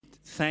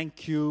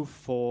thank you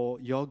for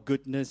your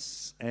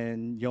goodness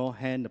and your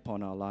hand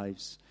upon our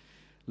lives.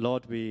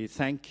 Lord, we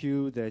thank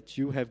you that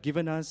you have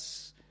given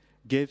us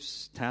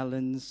gifts,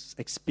 talents,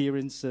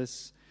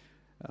 experiences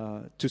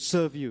to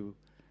serve you.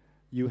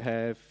 You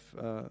have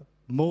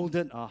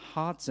molded our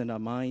hearts and our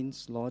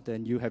minds, Lord,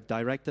 and you have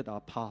directed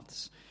our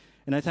paths.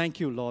 And I thank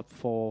you, Lord,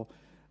 for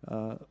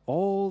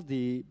all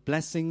the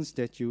blessings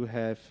that you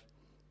have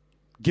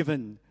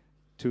given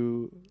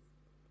to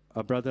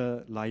our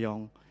brother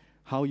Layong,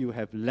 how you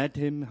have led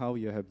him, how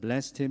you have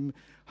blessed him,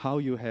 how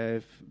you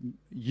have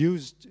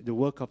used the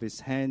work of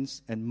his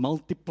hands and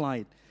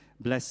multiplied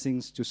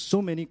blessings to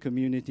so many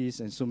communities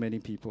and so many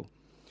people.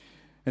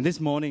 And this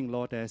morning,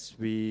 Lord, as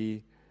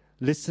we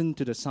listen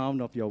to the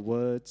sound of your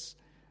words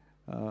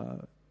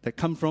that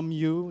come from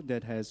you,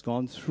 that has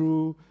gone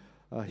through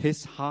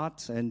his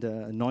heart and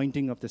the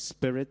anointing of the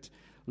Spirit,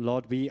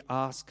 Lord, we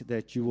ask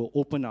that you will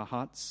open our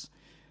hearts.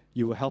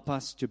 You will help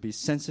us to be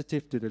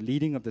sensitive to the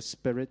leading of the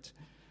Spirit.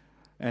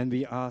 And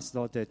we ask,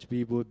 Lord, that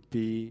we would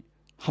be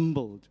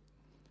humbled,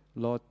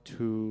 Lord,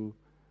 to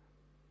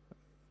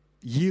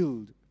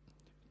yield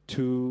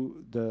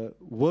to the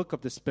work of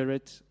the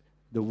Spirit,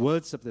 the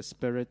words of the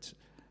Spirit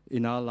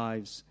in our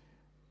lives.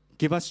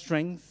 Give us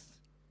strength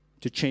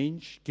to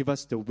change. Give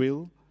us the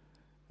will.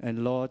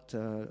 And, Lord,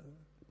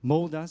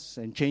 mold us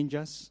and change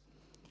us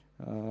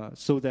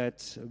so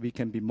that we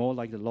can be more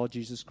like the Lord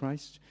Jesus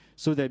Christ,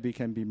 so that we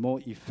can be more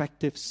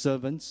effective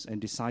servants and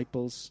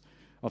disciples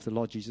of the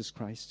Lord Jesus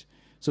Christ.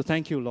 So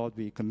thank you, Lord.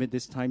 We commit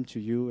this time to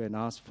you and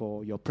ask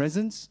for your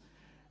presence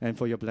and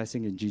for your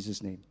blessing in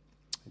Jesus' name.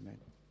 Amen.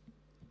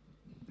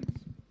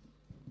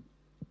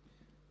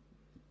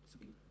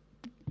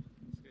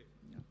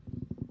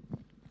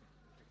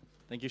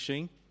 Thank you,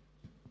 Shing.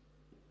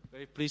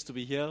 Very pleased to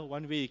be here.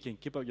 One way you can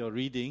keep up your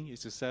reading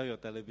is to sell your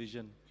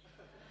television.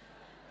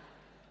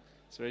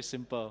 It's very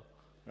simple,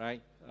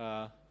 right?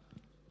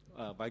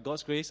 By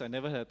God's grace, I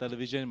never had a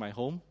television in my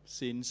home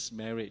since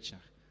marriage.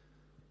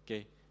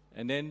 Okay,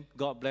 and then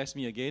God blessed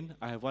me again.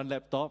 I have one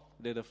laptop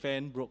that the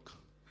fan broke.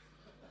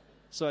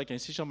 So I can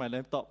switch on my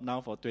laptop now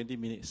for 20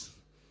 minutes.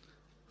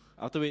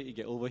 Afterwards, it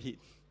get overheat.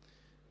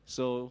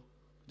 So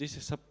this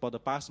is for the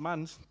past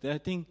month. Then I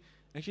think,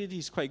 actually, this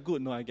is quite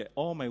good. No, I get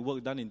all my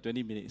work done in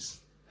 20 minutes.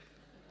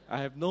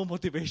 I have no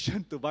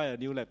motivation to buy a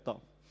new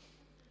laptop.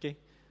 Okay,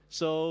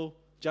 so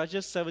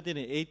Judges 17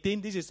 and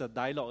 18, this is a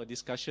dialogue, a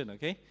discussion,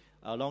 okay?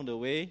 Along the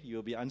way,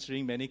 you'll be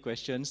answering many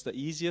questions. The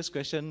easiest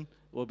question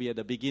will be at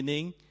the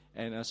beginning,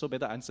 and so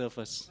better answer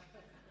first.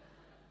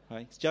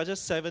 Right? Judges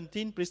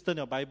 17, please turn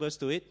your Bibles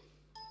to it.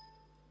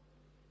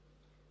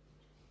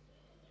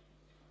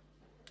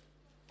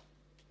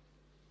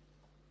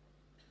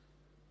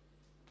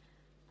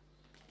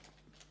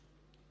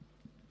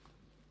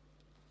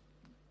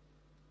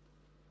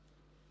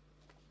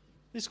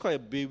 This is quite a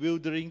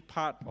bewildering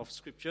part of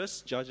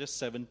Scriptures, Judges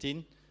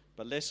 17.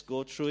 But let's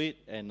go through it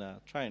and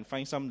try and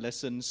find some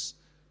lessons,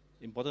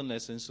 important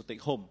lessons to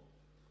take home.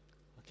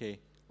 Okay.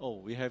 Oh,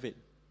 we have it.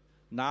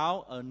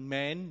 Now a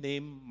man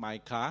named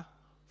Micah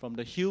from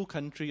the hill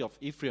country of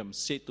Ephraim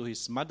said to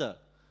his mother,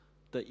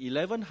 "The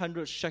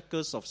 1,100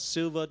 shekels of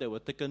silver that were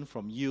taken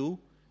from you,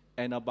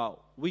 and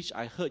about which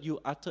I heard you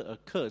utter a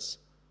curse,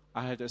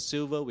 I have the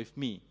silver with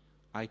me.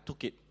 I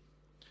took it."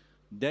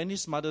 Then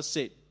his mother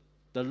said,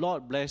 "The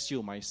Lord bless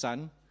you, my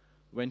son."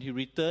 When he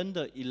returned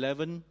the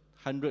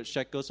 1,100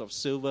 shekels of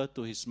silver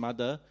to his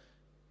mother,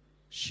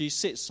 she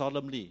said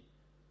solemnly,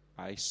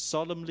 I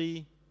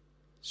solemnly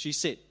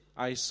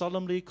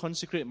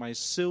consecrate my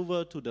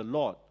silver to the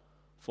Lord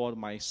for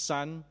my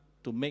son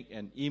to make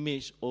an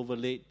image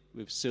overlaid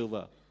with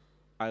silver.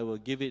 I will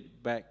give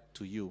it back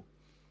to you.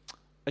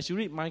 As you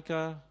read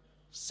Micah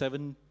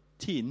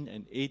 17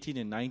 and 18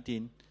 and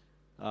 19,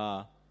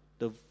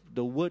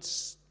 the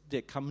words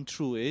that come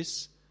through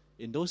is,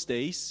 in those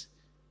days,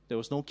 there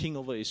was no king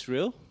over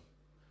Israel,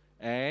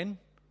 and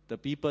the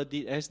people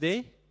did as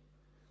they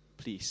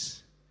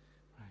please.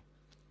 Right.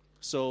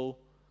 So,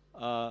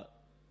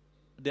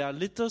 there are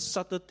little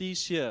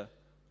subtleties here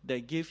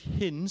that give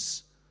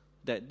hints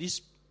that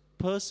this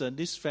person,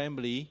 this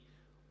family,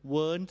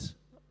 weren't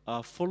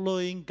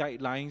following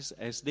guidelines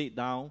as laid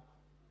down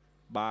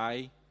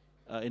by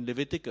in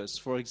Leviticus.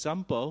 For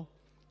example,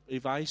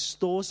 if I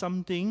stole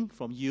something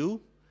from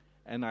you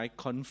and I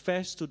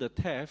confess to the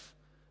theft,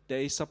 there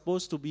is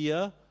supposed to be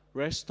a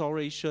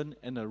restoration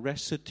and a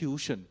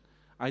restitution.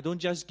 I don't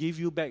just give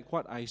you back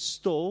what I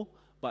stole,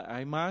 but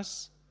I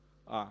must,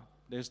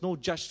 there's no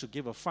judge to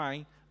give a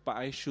fine, but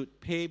I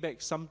should pay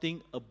back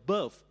something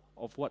above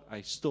of what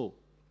I stole.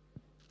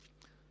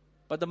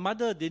 But the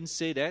mother didn't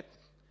say that,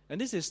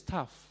 and this is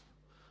tough.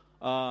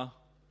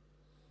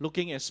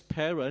 Looking as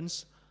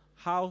parents,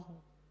 how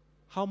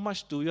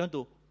much do we want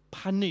to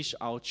punish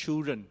our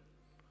children,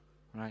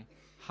 right?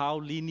 How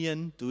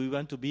lenient do we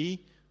want to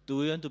be? Do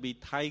we want to be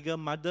tiger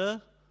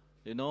mother,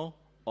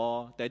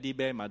 or teddy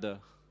bear mother?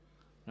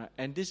 Right?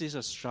 And this is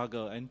a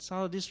struggle. And some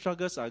of these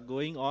struggles are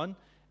going on,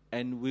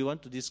 and we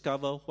want to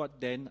discover what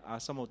then are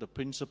some of the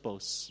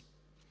principles.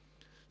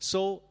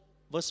 So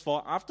verse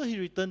 4, after he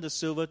returned the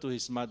silver to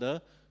his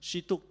mother,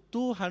 she took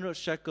 200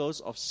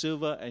 shekels of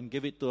silver and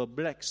gave it to a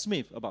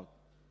blacksmith, about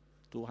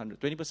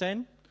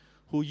 220%,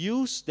 who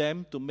used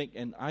them to make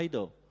an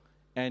idol.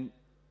 And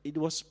it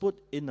was put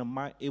in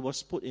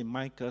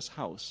Micah's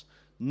house.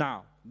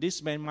 Now,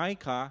 this man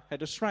Micah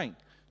had a shrine.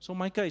 So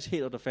Micah is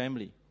head of the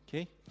family.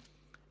 Okay?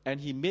 And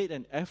he made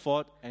an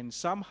effort and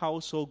some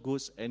household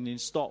goods and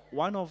installed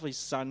one of his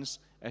sons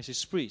as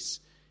his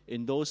priest.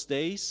 In those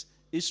days,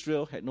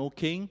 Israel had no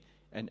king,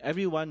 and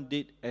everyone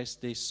did as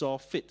they saw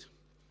fit.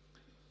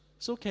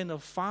 So can a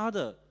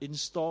father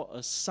install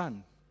a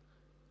son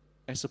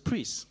as a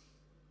priest?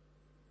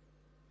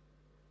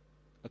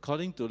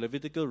 According to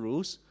Levitical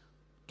rules,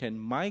 can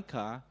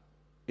Micah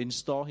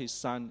install his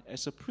son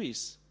as a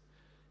priest?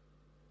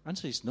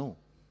 Answer is no.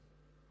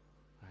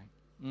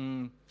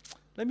 Right?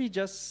 Let me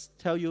just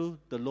tell you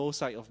the low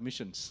side of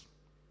missions.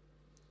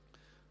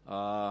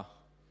 In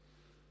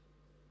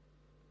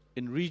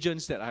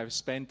regions that I've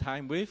spent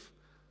time with,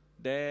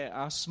 there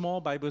are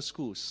small Bible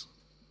schools.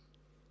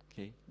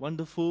 Okay,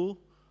 wonderful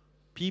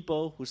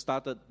people who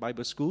started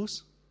Bible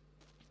schools,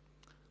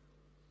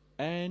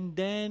 and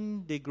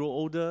then they grow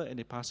older and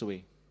they pass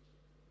away.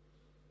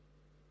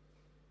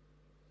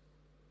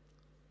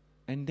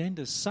 And then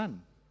the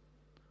son,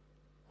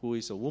 who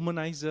is a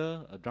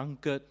womanizer, a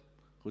drunkard,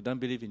 who doesn't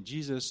believe in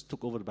Jesus,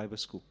 took over the Bible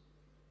school.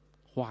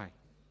 Why?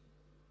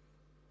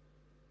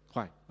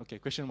 Why? Okay,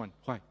 question 1.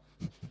 Why?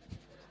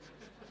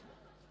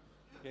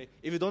 Okay,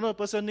 if you don't know the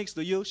person next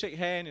to you, shake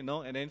hand,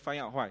 and then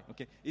find out why.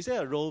 Okay, is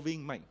there a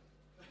roving mic?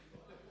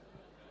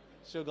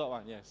 Sure got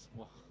one, yes.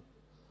 Wow.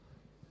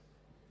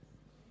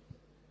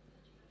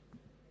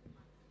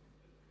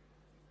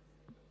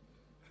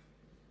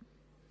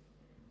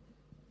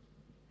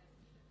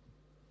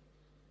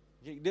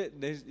 Okay,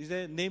 is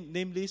there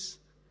name list?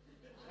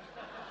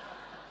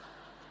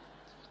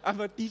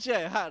 I'm a teacher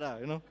at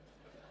heart,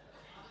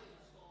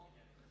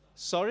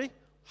 Sorry?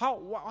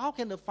 How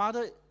can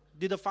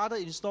did the father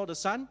install the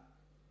son?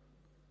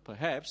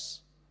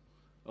 Perhaps.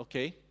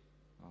 Okay.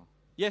 Oh.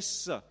 Yes,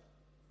 sir.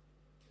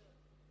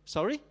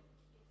 Sorry?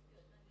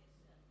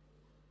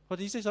 What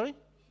did he say, sorry?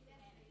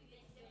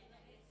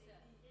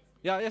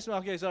 Yeah, yes,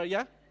 okay, sorry,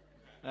 yeah?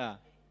 Yeah.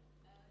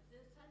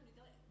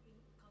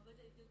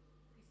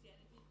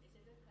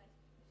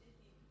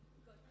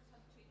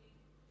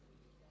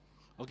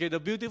 Okay, the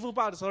beautiful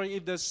part, sorry,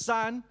 if the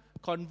son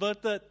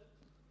converted,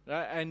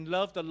 right, and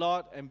loved the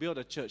Lord and built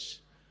a church.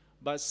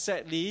 But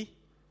sadly,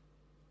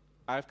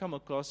 I've come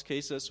across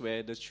cases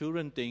where the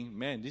children think,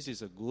 man, this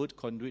is a good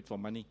conduit for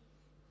money.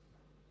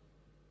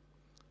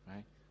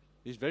 Right?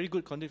 It's very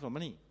good conduit for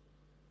money.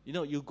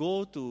 You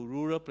go to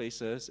rural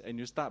places and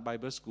you start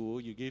Bible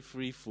school, you give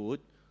free food,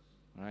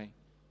 right?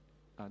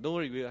 Don't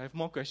worry, we have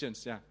more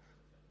questions, yeah.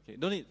 Okay,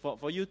 don't need,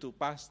 for you to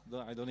pass,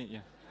 I don't need,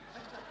 yeah.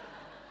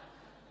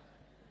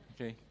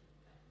 Okay.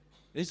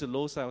 This is the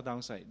low side or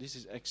downside. This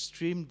is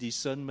extreme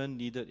discernment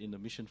needed in the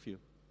mission field.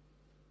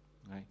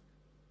 Right?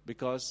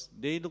 Because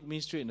they look me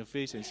straight in the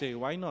face and say,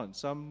 why not?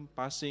 Some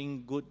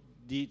passing good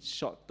deed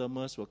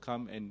short-termers will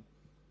come and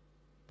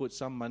put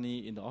some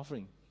money in the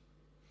offering.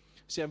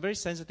 See, I'm very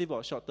sensitive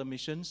about short-term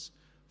missions.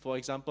 For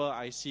example,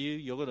 I see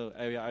you're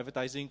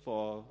advertising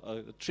for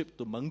a trip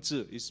to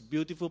Mengzi. It's a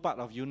beautiful part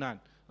of Yunnan.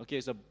 Okay,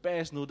 it's the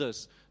best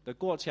noodles. The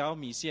Guoqiao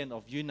Mi Xian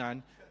of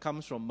Yunnan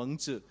comes from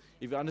Mengzi.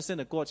 If you understand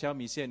the Guoqiao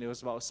Mi Xian, it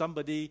was about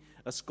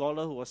a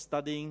scholar who was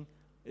studying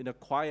in a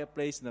quiet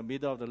place in the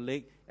middle of the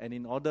lake, and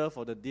in order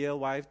for the dear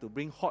wife to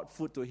bring hot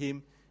food to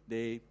him,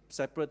 they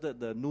separated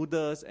the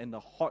noodles and the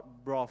hot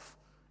broth,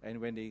 and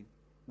when they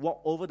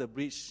walk over the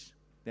bridge,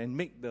 then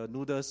make the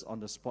noodles on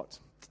the spot.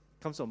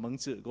 Comes from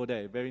Mengzi, go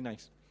there, very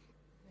nice.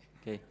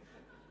 Okay.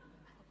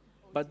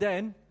 But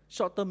then,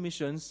 short-term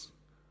missions,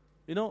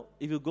 if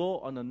you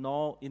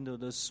go into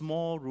the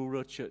small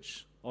rural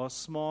church or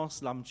small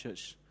slum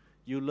church,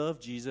 you love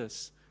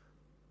Jesus,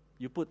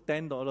 you put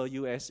 $10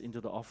 US into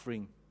the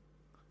offering,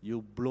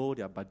 you blow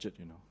their budget,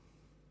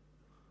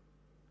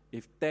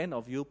 If 10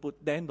 of you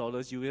put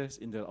 $10 US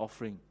in the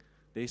offering,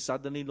 they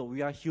suddenly look,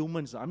 we are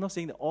humans. I'm not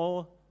saying that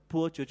all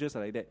poor churches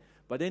are like that,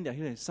 but then they're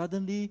here.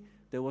 Suddenly,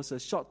 there was a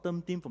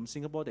short-term team from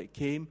Singapore that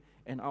came,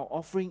 and our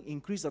offering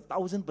increased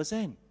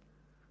 1,000%.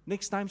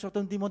 Next time,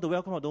 short-term team want to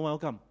welcome or don't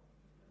welcome?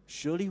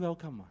 Surely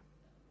welcome.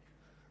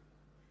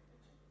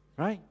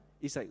 Right?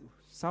 It's like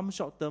some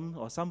short-term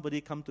or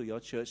somebody come to your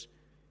church,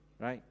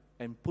 right,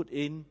 and put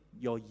in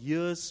your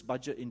year's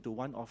budget into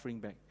one offering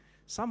bag.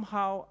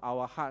 Somehow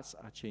our hearts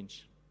are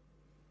changed.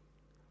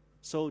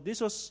 So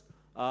this was,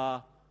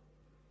 now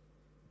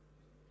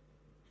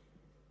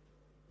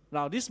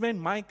this man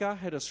Micah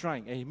had a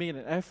shrine, and he made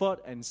an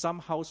effort and some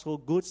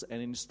household goods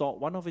and installed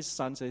one of his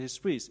sons as his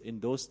priest. In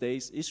those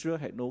days, Israel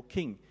had no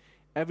king.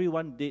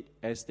 Everyone did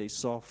as they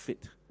saw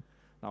fit.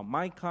 Now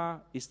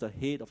Micah is the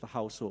head of the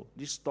household.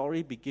 This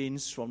story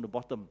begins from the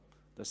bottom.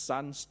 The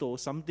son stole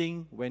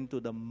something, went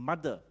to the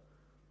mother,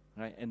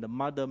 right? And the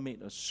mother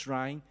made a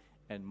shrine,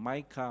 and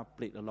Micah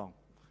played along.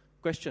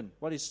 Question,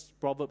 what is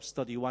Proverbs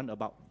 31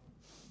 about?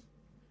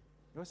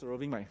 What's the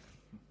roving mic?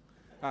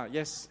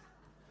 Yes.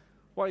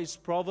 What is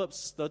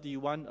Proverbs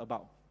 31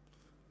 about?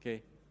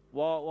 Okay.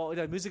 Walk,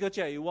 the musical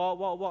chair. You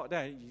walk.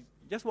 There. You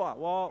just walk.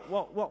 Walk.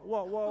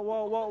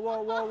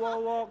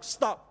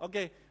 Stop.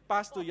 Okay.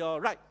 Pass to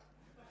your right.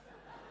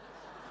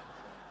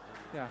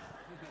 Yeah.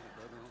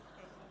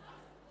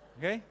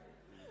 Okay.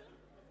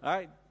 All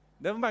right.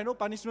 Never mind. No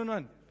punishment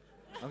one.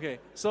 Okay.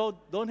 So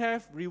don't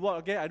have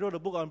reward. Okay. I wrote a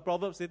book on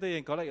Proverbs. Later you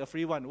can collect a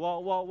free one.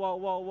 Walk.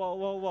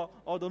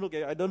 Oh, don't look.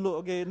 I don't look.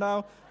 Okay.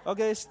 Now.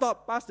 Okay.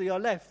 Stop. Pass to your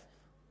left.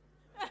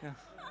 Yeah.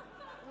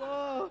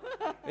 Whoa.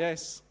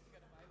 Yes.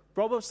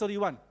 Proverbs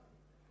 31.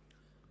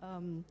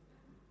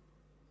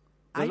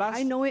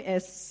 I know it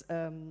as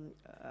an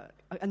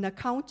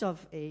account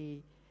of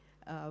a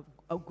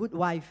good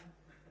wife.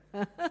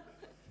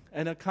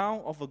 An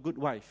account of a good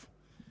wife.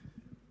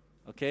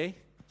 Okay,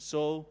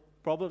 so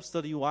Proverbs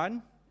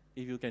 31,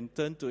 if you can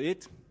turn to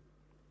it.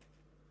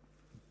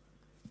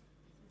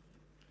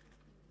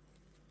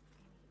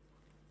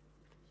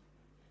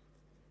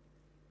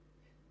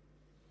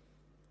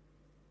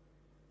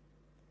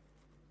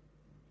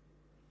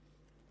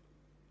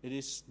 It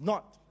is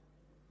not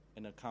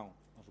an account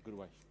of a good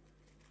wife.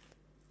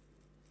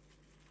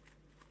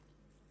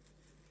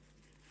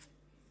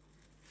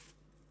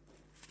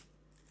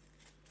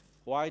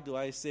 Why do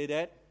I say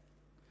that?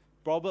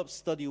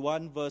 Proverbs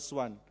 31 verse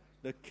 1.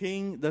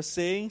 The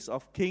sayings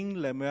of King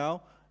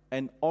Lemuel,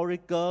 an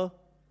oracle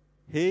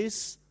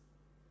his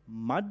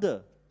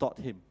mother taught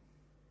him.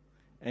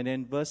 And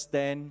then verse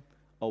 10,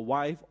 a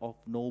wife of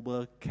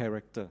noble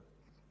character.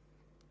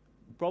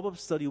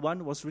 Proverbs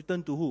 31 was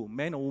written to who?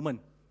 Man or woman?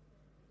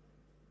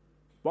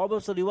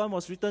 Proverbs 31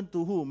 was written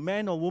to who?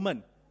 Man or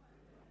woman?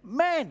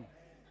 Man!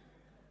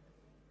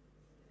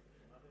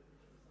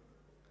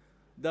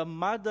 The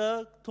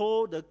mother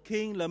told the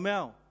king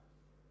Lemuel,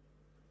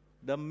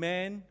 the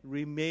man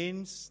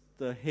remains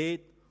the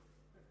head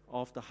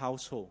of the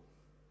household.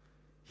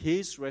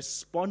 His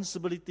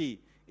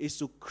responsibility is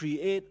to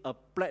create a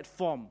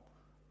platform,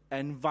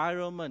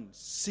 environment,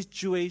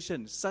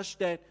 situation such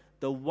that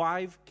the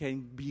wife can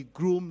be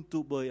groomed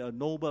to be a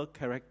noble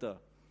character.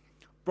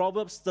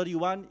 Proverbs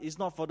 31 is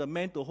not for the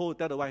man to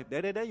tell the wife,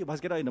 there, you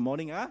must get up in the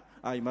morning,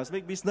 you must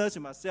make business,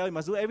 you must sell, you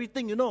must do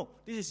everything,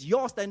 This is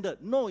your standard.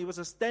 No, it was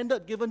a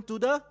standard given to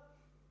the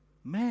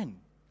man.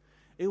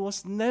 It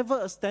was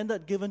never a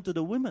standard given to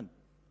the women.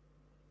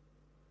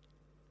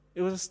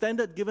 It was a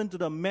standard given to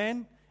the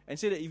man and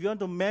said that if you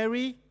want to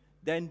marry,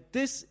 then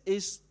this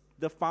is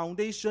the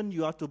foundation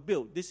you have to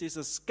build. This is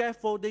a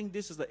scaffolding,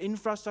 this is the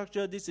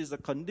infrastructure, this is the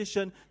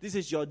condition, this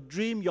is your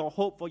dream, your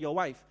hope for your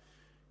wife.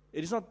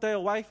 It is not tell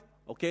your wife,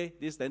 okay,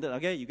 this standard,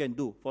 okay, you can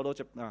do. Follow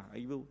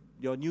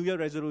your New Year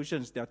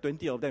resolutions, there are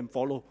 20 of them,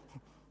 follow.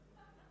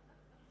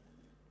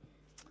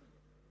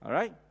 All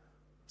right?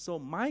 So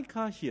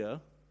Micah here,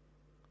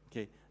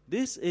 okay,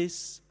 this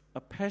is a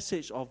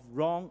passage of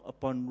wrong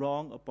upon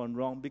wrong upon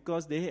wrong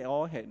because they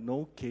all had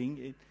no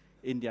king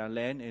in their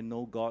land and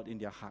no God in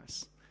their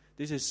hearts.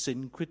 This is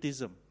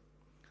syncretism,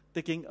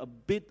 taking a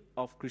bit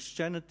of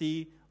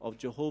Christianity, of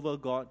Jehovah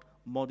God,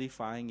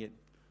 modifying it.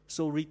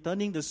 So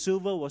returning the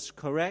silver was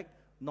correct,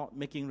 not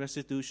making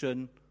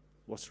restitution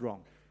was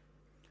wrong.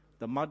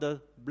 The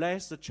mother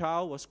blessed the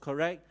child was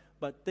correct,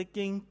 but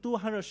taking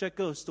 200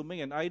 shekels to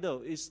make an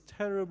idol is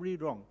terribly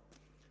wrong.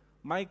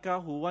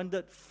 Micah, who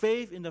wanted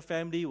faith in the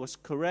family, was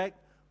correct,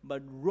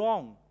 but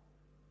wrong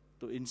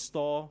to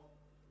install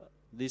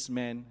this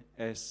man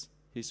as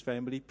his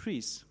family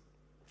priest.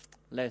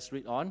 Let's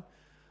read on.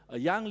 A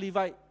young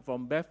Levite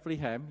from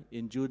Bethlehem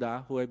in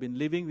Judah, who had been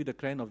living with the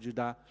clan of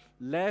Judah,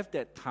 left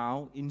that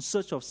town in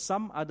search of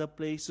some other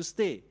place to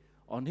stay.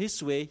 On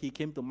his way, he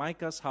came to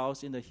Micah's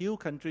house in the hill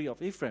country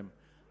of Ephraim.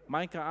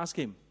 Micah asked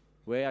him,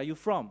 "Where are you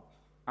from?"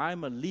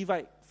 "I'm a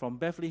Levite from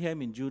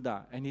Bethlehem in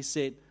Judah." And he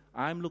said,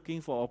 "I'm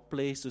looking for a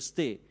place to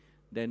stay."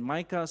 Then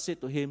Micah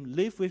said to him,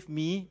 "Live with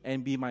me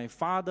and be my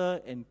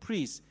father and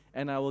priest,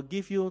 and I will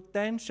give you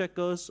 10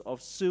 shekels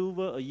of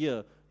silver a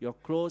year, your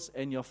clothes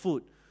and your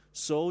food."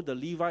 So the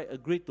Levite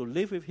agreed to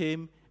live with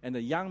him, and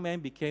the young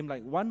man became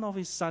like one of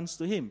his sons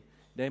to him.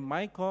 Then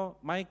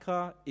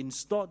Micah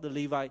installed the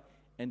Levite,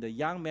 and the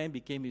young man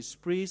became his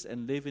priest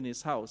and lived in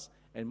his house.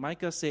 And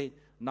Micah said,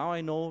 "Now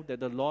I know that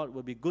the Lord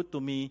will be good to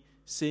me,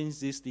 since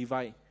this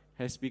Levite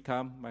has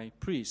become my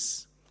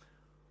priest."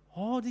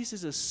 All this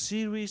is a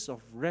series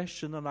of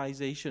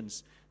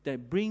rationalizations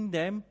that bring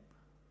them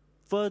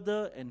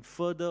further and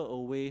further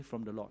away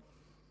from the Lord.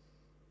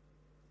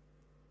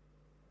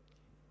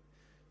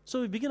 So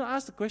we begin to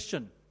ask the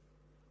question,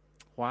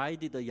 why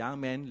did the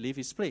young man leave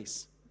his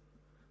place?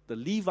 The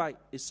Levite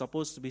is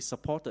supposed to be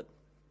supported.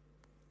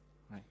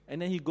 Right?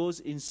 And then he goes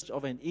in search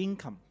of an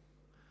income.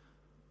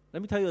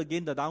 Let me tell you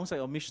again the downside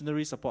of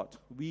missionary support.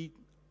 We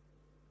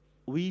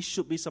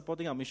should be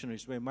supporting our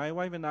missionaries. When my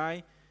wife and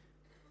I,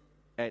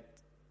 at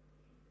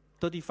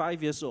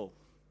 35 years old,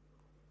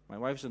 my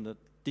wife's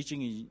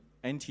teaching in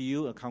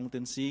NTU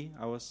accountancy.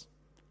 I was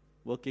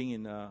working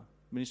in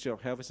Ministry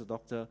of Health as a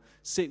doctor,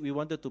 said we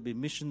wanted to be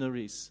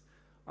missionaries.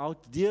 Our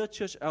dear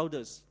church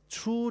elders,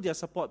 through their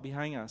support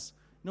behind us,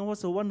 you know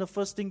what's one of the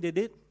first thing they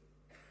did?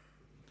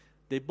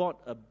 They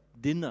bought a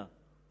dinner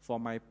for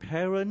my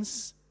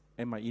parents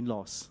and my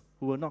in-laws,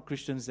 who were not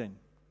Christians then.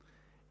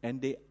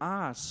 And they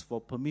asked for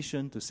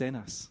permission to send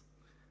us.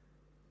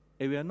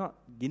 And we are not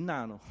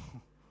Ginna, no.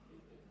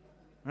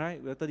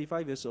 Right? We are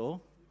 35 years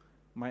old.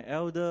 My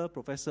elder,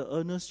 Professor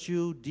Ernest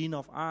Chew, Dean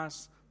of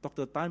Arts,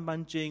 Dr. Tan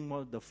Ban Cheng,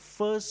 was the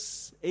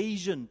first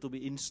Asian to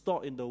be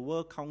installed in the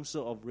World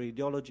Council of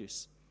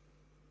Radiologists.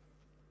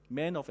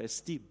 Men of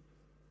esteem.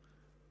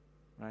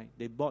 Right?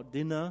 They bought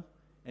dinner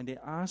and they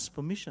asked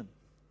permission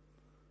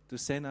to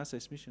send us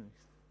as missionaries.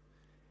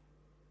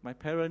 My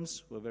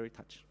parents were very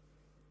touched.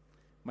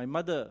 My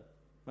mother,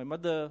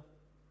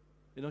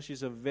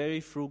 she's a very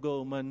frugal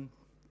woman.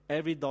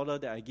 Every dollar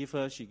that I give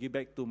her, she give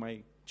back to my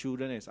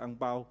children as ang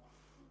pao.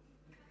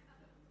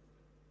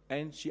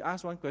 And she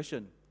asked one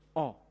question.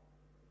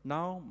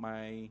 Now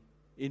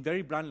in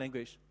very blunt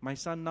language, my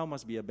son now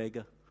must be a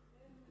beggar.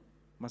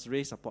 Must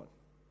raise support.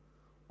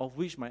 Of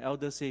which my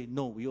elders say,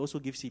 no, we also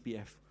give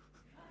CPF.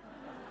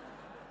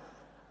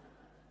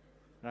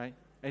 Right?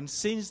 And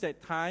since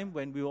that time,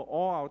 when we were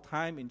all our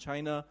time in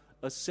China,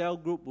 a cell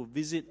group would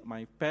visit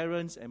my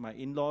parents and my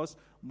in-laws,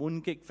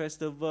 Mooncake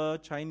Festival,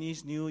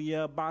 Chinese New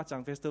Year, Ba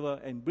Zhang Festival,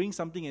 and bring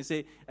something and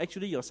say,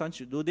 actually your son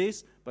should do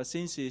this, but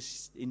since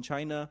he's in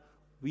China,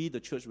 we, the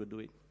church, will do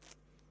it.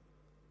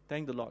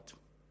 Thank the Lord.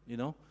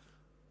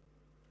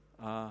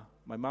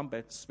 My mom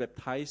was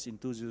baptized in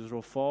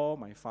 2004.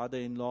 My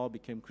father-in-law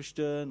became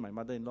Christian. My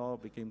mother-in-law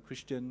became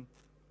Christian.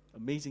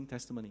 Amazing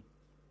testimony.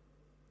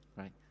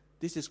 Right?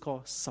 This is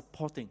called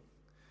supporting.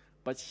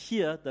 But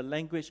here, the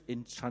language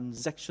in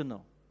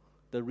transactional.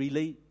 The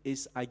relay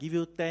is, I give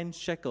you 10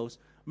 shekels.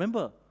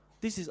 Remember,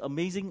 this is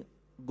amazing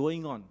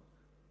going on.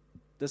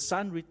 The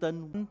son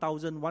returned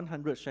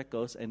 1,100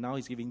 shekels, and now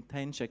he's giving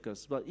 10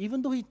 shekels. But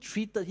even though he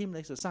treated him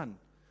like a son,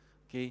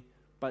 okay,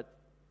 but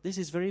this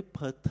is very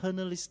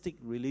paternalistic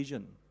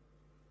religion.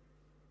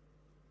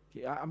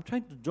 Okay, I'm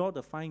trying to draw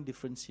the fine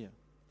difference here.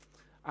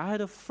 I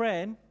had a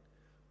friend,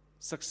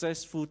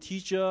 successful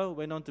teacher,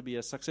 went on to be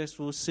a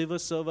successful civil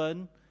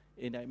servant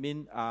in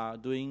admin,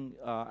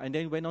 and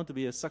then went on to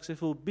be a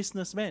successful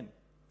businessman.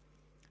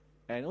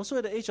 And also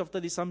at the age of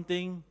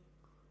 30-something,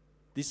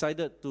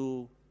 decided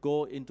to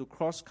go into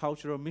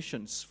cross-cultural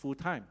missions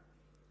full-time.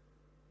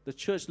 The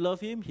church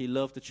loved him, he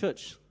loved the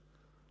church.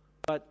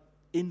 But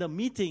in the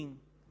meeting,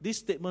 this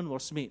statement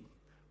was made.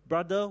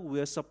 Brother,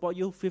 we'll support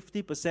you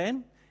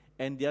 50%,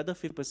 and the other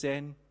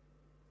 50%,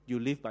 you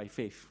live by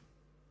faith.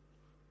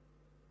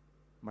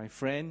 My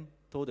friend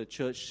told the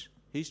church,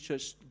 his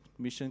church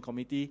mission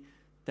committee,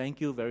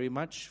 thank you very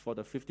much for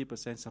the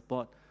 50%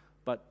 support,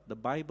 but the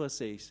Bible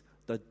says,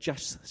 the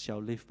just shall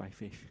live by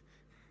faith.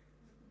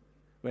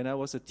 When I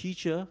was a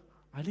teacher,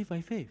 I live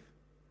by faith.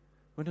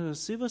 When I was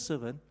a civil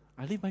servant,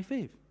 I live by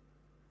faith.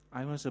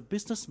 I was a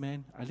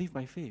businessman, I live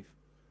by faith.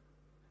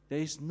 There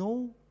is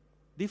no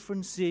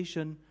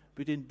differentiation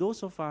between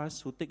those of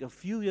us who take a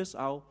few years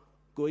out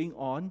going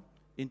on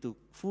into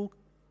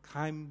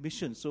full-time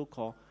mission,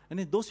 so-called, and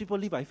then those people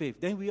live by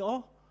faith. Then we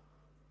all.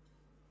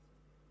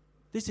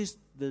 This is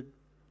the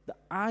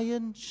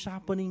iron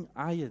sharpening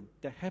iron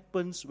that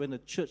happens when the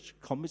church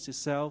commits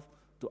itself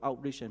to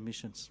outreach and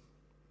missions.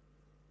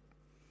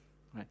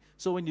 Right.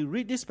 So when you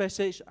read this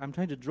passage, I'm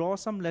trying to draw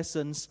some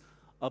lessons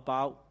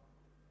about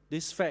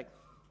this fact.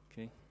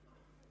 Okay,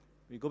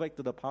 we go back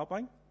to the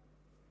PowerPoint.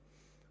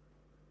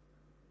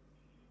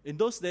 In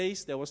those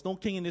days, there was no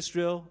king in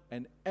Israel,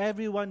 and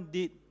everyone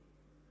did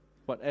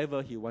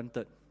whatever he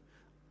wanted.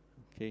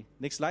 Okay,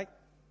 next slide.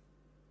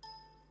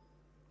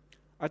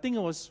 I think it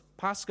was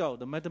Pascal,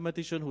 the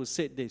mathematician, who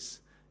said this.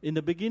 In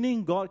the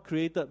beginning, God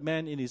created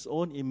man in his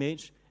own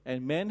image,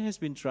 and man has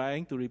been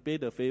trying to repay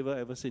the favor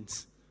ever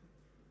since.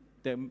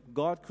 That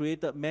God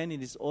created man in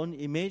his own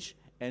image,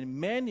 and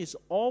man is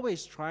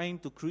always trying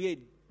to create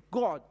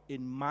God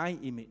in my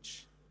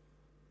image.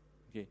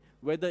 Okay,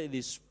 whether it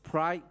is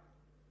pride,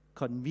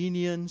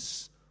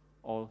 convenience,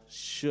 or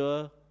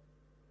sheer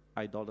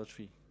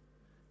idolatry.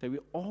 That we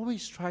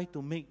always try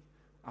to make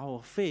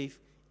our faith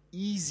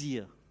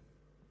easier.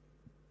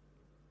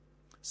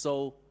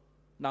 So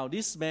now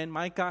this man,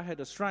 Micah,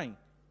 had a shrine,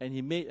 and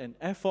he made an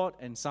ephod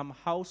and some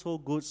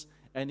household goods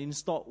and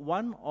installed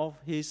one of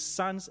his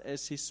sons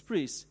as his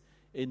priest.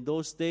 In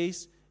those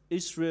days,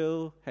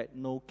 Israel had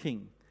no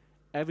king.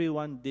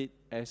 Everyone did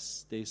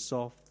as they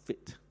saw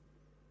fit.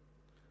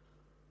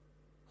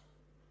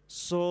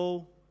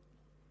 So,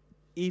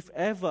 if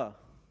ever,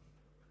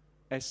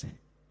 as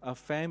a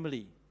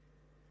family,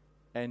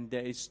 and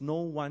there is no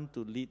one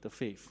to lead the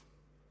faith,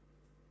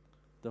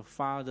 the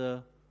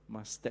father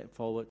must step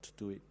forward to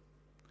do it.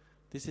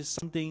 This is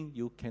something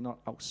you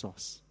cannot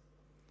outsource.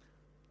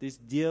 This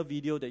dear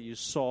video that you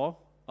saw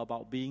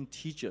about being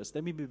teachers,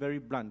 let me be very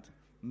blunt.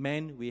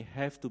 Men, we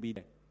have to be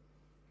there.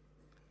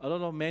 A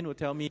lot of men will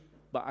tell me,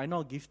 but I'm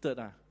not gifted.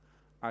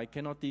 I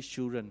cannot teach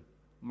children.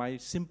 My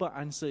simple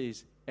answer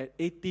is, at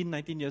 18,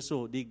 19 years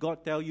old, did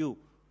God tell you,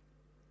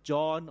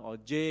 John or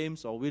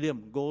James or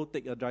William, go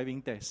take a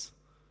driving test?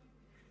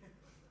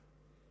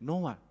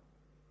 No.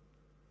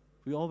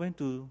 We all went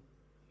to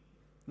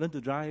learn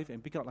to drive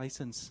and pick up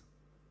license.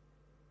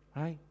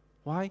 Right?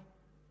 Why?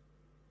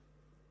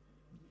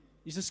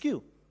 It's a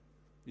skill.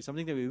 It's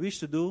something that we wish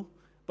to do.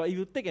 But if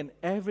you take an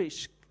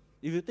average,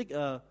 if you take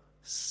a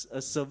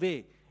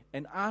survey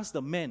and ask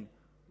the men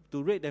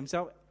to rate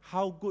themselves,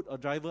 how good a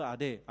driver are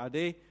they? Are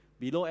they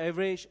below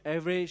average,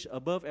 average,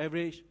 above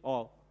average,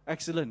 or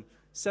excellent?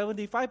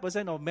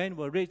 75% of men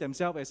will rate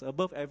themselves as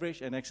above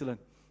average and excellent.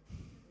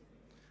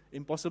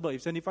 Impossible.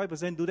 If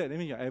 75% do that, that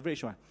means you're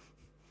average one.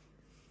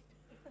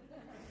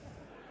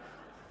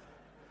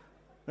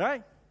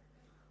 Right?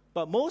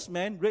 But most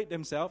men rate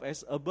themselves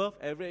as above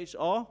average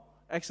or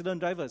excellent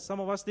drivers. Some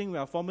of us think we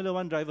are Formula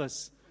 1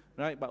 drivers,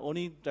 right? But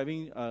only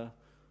driving a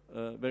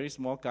very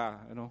small car,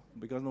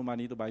 because no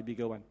money to buy a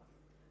bigger one.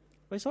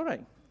 But it's all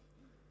right.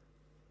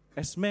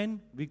 As men,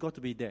 we got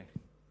to be there,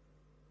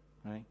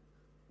 right?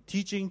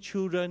 Teaching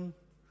children,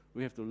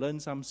 we have to learn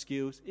some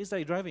skills. It's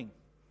like driving.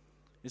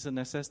 It's a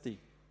necessity.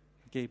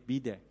 Okay, be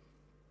there.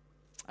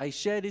 I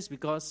share this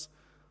because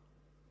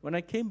when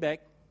I came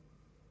back,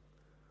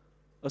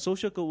 a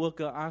social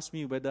worker asked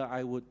me whether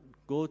I would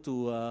go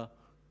to a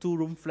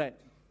 2-room flat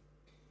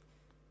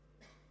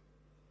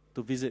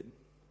to visit.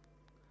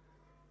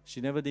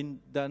 She never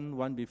done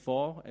one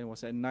before and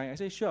was at night. I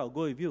said, sure, I'll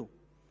go with you.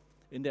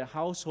 In their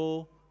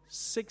household,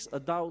 6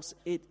 adults,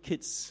 8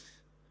 kids.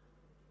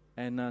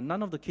 And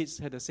none of the kids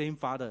had the same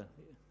father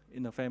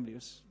in the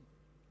families.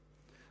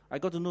 I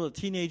got to know the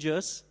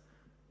teenagers.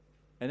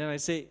 And then I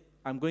said,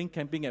 I'm going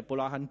camping at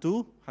Pulau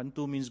Hantu.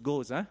 Hantu means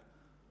ghost.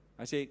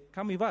 I said,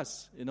 come with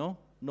us,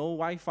 No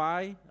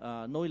Wi-Fi,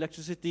 no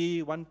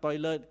electricity, 1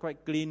 toilet,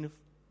 quite clean,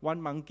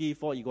 1 monkey,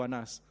 4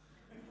 iguanas.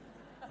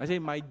 I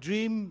said, my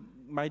dream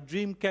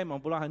camp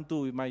on Pulau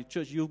Hantu with my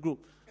church youth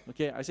group.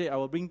 Okay, I said, I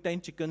will bring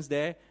 10 chickens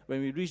there.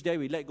 When we reach there,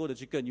 we let go the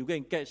chicken. You go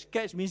and catch.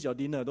 Catch means your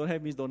dinner. Don't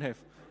have means don't have.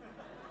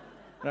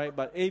 Right?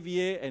 But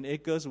AVA and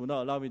Acres will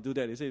not allow me to do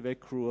that. They say it's very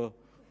cruel.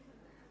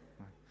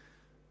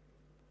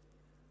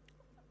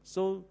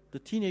 So the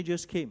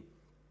teenagers came.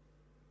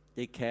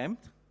 They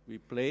camped. We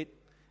played.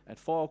 At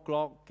 4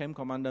 o'clock, camp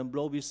commandant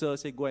blow whistle,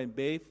 say go and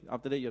bathe.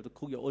 After that, you have to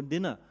cook your own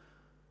dinner.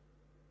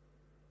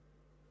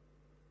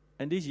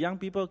 And these young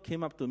people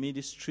came up to me,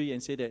 this tree,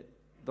 and said that,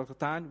 Dr.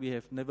 Tan, we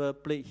have never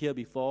played here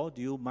before.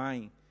 Do you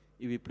mind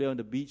if we play on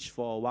the beach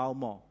for a while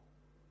more?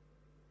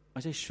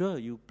 I said, sure,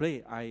 you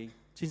play.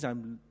 Since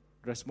I'm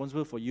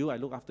responsible for you, I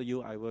look after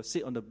you, I will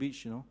sit on the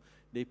beach,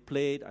 They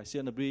played, I sit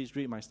on the beach,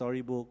 read my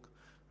storybook.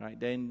 Right,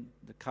 then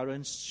the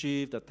current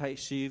shift, the tide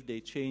shift,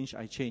 they change,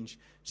 I change.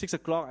 6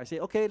 o'clock, I say,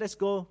 okay, let's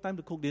go, time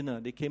to cook dinner.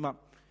 They came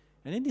up.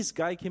 And then this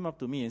guy came up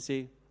to me and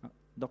said,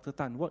 Dr.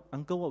 Tan,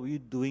 Uncle, what were you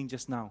doing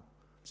just now?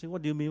 I said,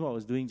 what do you mean what I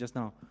was doing just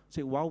now? I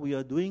said, while we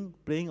are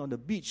playing on the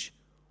beach,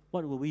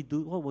 what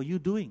were you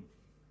doing?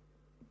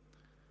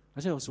 I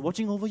said, I was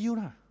watching over you.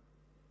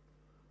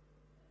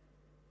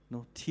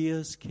 No,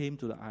 tears came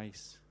to the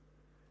eyes.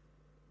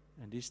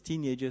 And this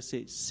teenager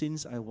said,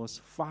 since I was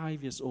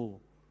 5 years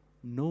old,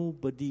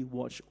 nobody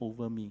watched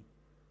over me.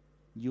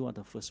 You are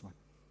the first one.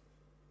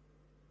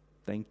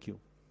 Thank you.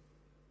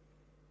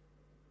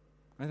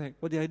 I was like,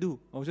 what did I do?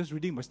 I was just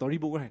reading my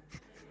storybook, right?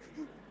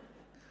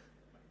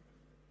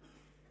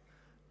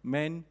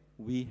 Men,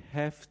 we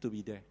have to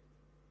be there.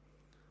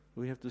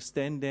 We have to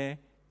stand there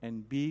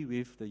and be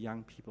with the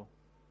young people.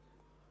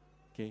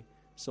 Okay?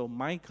 So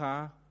my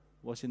car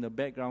was in the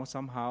background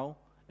somehow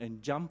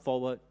and jumped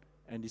forward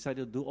and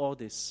decided to do all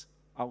this.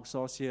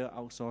 Outsource here,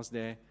 outsource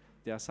there.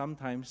 There are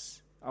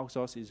sometimes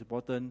outsource is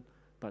important,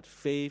 but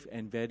faith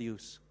and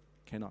values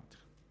cannot.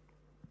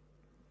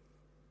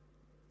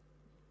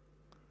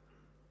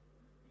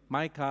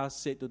 Micah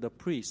said to the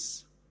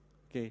priest,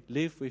 okay,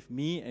 live with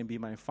me and be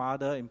my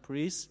father and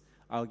priest.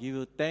 I'll give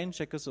you 10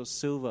 shekels of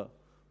silver.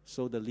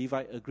 So the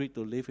Levite agreed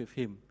to live with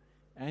him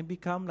and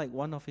become like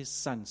one of his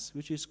sons,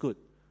 which is good.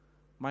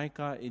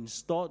 Micah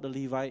installed the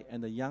Levite,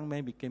 and the young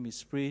man became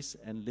his priest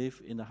and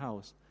lived in the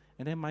house.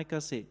 And then Micah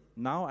said,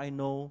 now I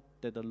know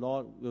that the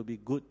Lord will be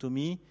good to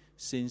me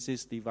since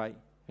this Levite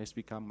has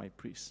become my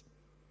priest.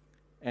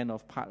 End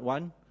of part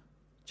 1,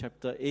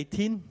 chapter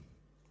 18.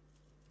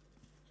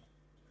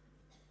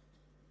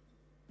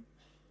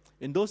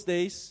 In those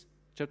days,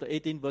 chapter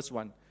 18, verse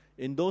 1,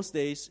 in those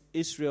days,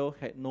 Israel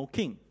had no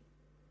king.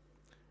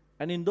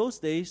 And in those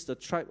days, the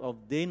tribe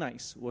of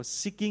Danites was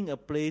seeking a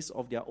place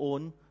of their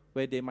own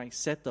where they might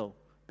settle,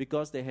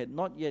 because they had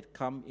not yet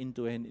come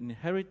into an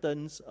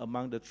inheritance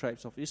among the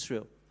tribes of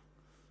Israel.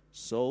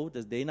 So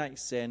the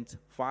Danites sent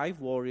 5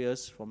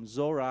 warriors from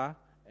Zorah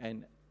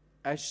and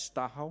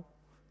Eshtaol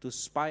to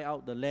spy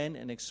out the land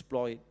and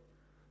explore it.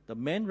 The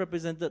men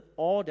represented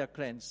all their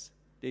clans.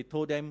 They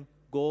told them,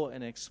 go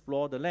and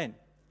explore the land.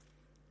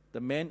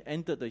 The men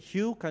entered the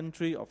hill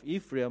country of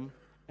Ephraim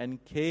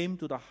and came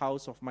to the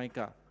house of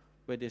Micah,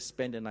 where they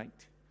spent the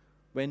night.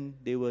 When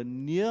they were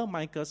near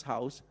Micah's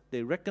house,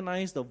 they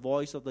recognized the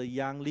voice of the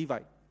young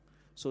Levite.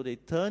 So they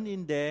turned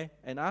in there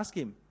and asked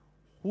him,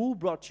 who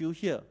brought you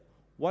here?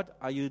 What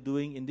are you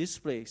doing in this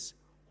place?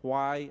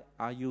 Why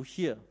are you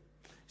here?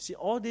 See,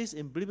 all this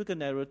in biblical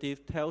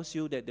narrative tells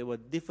you that there were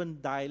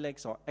different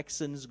dialects or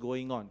accents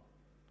going on.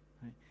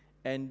 Right?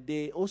 And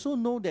they also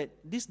know that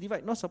this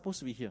Levite not supposed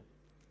to be here.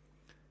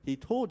 He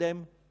told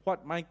them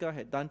what Micah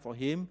had done for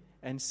him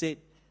and said,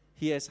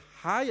 he has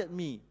hired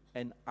me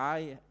and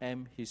I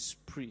am his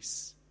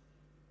priest.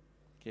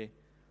 Okay.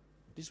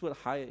 This word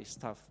hire is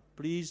tough.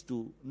 Please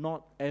do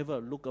not ever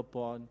look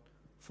upon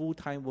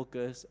full-time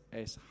workers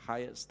as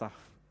hired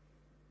staff.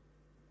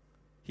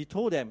 He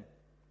told them,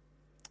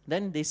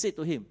 then they said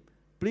to him,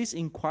 please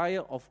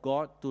inquire of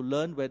God to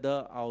learn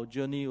whether our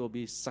journey will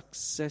be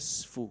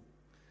successful.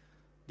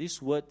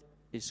 This word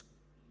is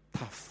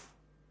tough.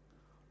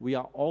 We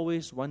are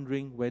always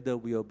wondering whether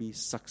we will be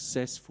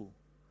successful.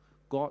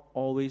 God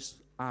always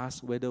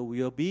asks whether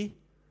we will be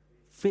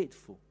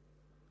faithful.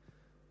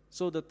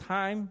 So the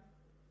time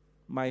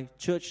my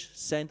church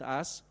sent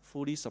us,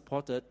 fully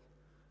supported,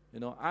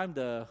 I'm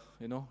the,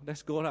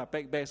 let's go lah,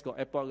 pack bags, got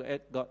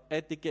airport, got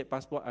air ticket,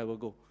 passport, I will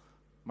go.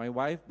 My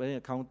wife, being an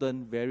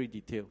accountant, very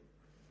detailed,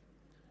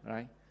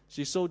 right?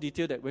 She's so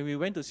detailed that when we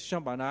went to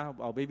Shambana,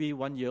 our baby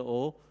 1 year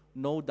old,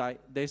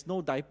 there's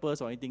no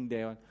diapers or anything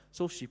there.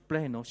 So she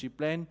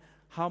planned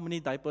how many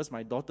diapers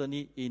my daughter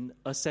need in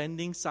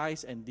ascending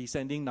size and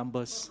descending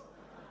numbers.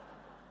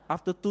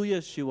 After 2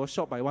 years, she was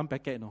shocked by 1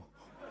 packet,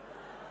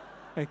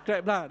 Hey,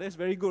 crap lah, that's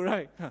very good,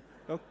 right?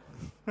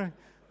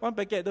 1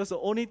 packet, that's the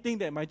only thing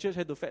that my church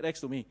had to FedEx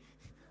to me.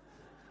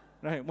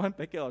 Right, 1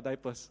 packet of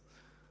diapers.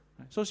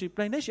 So she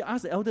planned. Then she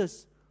asked the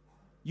elders,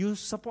 you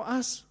support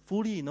us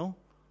fully,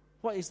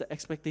 what is the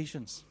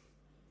expectations?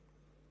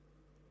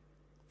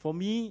 For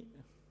me,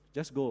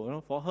 just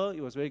go. For her,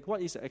 it was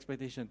what is the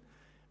expectation?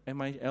 And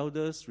my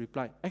elders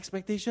replied,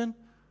 expectation?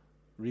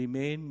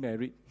 Remain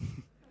married.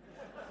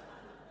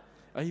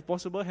 If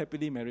possible,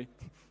 happily married.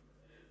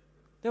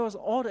 That was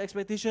all the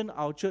expectation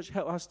our church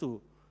helped us to.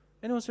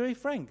 And it was very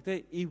frank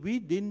that if we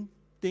didn't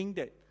think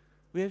that,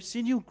 we have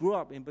seen you grow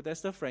up in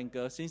Bethesda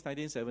Frankel since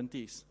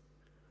 1970s.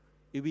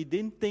 If we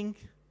didn't think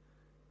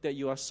that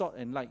you are salt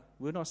and light,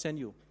 we will not send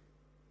you.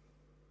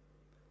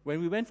 When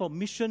we went for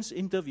missions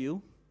interview,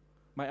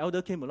 my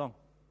elder came along.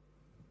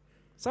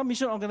 Some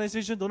mission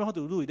organizations don't know how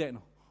to do that.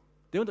 No?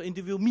 They want to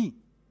interview me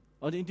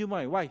or they interview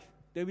my wife.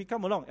 Then we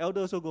come along,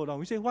 elder also go along.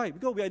 We say, why?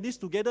 Because we are this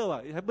together.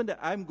 It happened that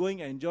I'm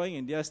going and enjoying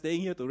and they are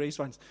staying here to raise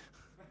funds.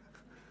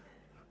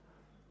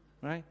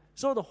 Right?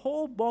 So the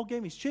whole ball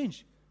game is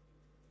changed.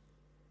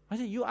 I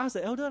said, you ask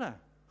the elder lah.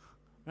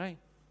 Right?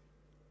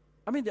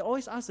 I mean, they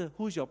always ask,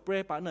 who's your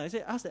prayer partner? I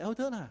say, ask the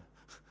elder lah.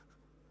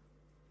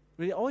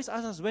 They always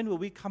ask us, when will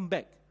we come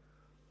back?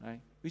 Right?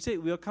 We say,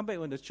 we'll come back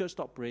when the church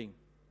stops praying.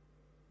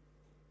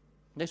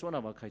 That's one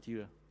of our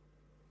criteria.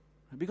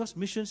 Because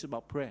mission is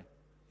about prayer.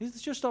 If the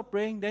church stops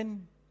praying,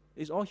 then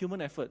it's all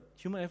human effort.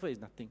 Human effort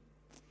is nothing.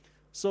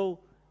 So,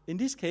 in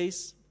this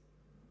case,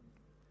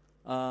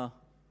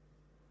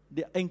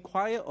 they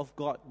inquire of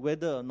God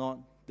whether or not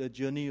the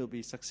journey will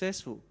be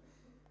successful.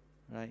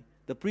 Right?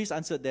 The priest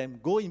answered them,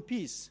 go in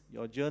peace.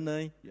 Your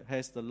journey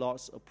has the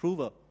Lord's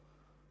approval.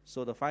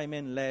 So the 5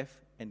 men left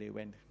and they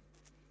went.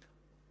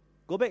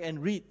 Go back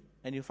and read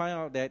and you find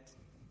out that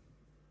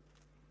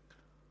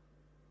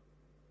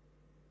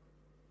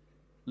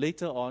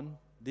later on,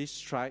 this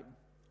tribe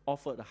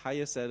offered a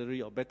higher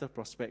salary or better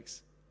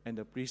prospects and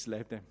the priest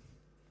left them.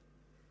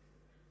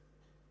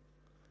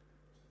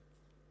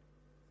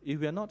 If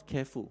we are not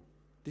careful,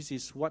 this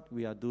is what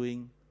we are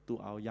doing to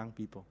our young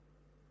people.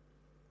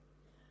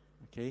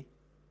 Okay?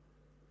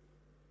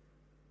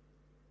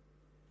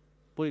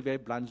 Put it very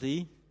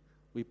bluntly,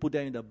 we put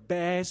them in the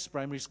best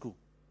primary school.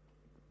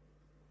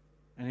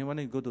 And they want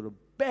to go to the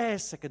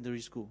best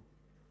secondary school.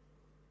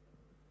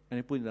 And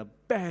they put in the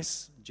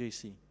best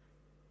JC.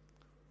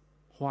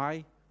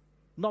 Why?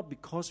 Not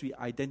because we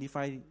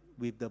identify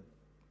with the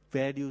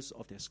values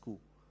of their school,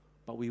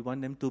 but we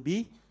want them to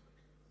be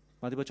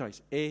multiple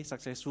choice. A,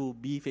 successful,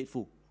 B,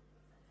 faithful.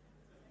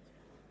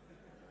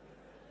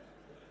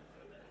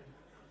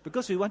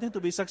 Because we want them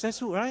to be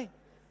successful, right?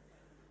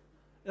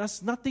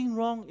 There's nothing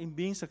wrong in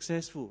being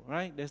successful,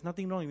 right? There's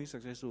nothing wrong in being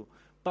successful.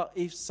 But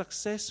if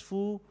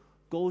successful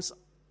goes,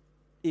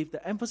 if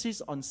the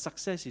emphasis on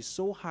success is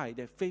so high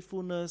that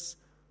faithfulness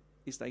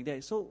is like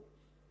that, so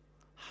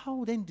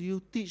how then do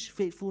you teach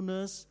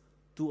faithfulness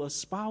to a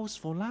spouse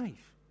for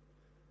life?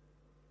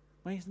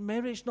 My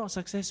marriage not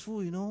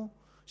successful,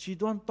 She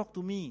don't talk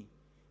to me.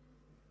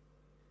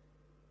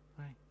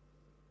 Right?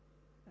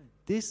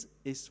 This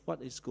is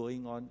what is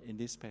going on in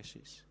this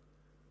passage.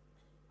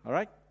 All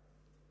right?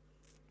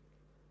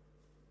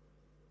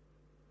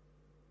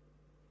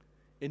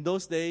 In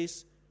those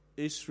days,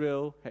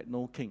 Israel had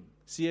no king.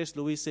 C.S.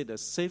 Lewis said the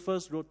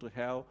safest road to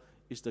hell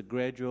is the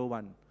gradual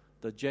one,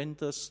 the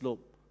gentle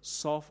slope,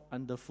 soft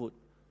underfoot,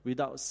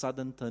 without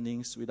sudden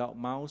turnings, without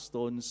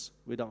milestones,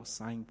 without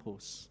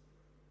signposts.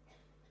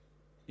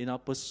 In our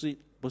pursuit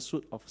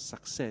of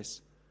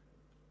success,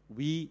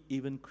 we,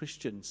 even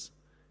Christians,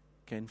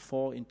 can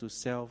fall into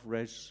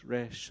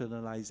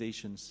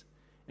self-rationalizations.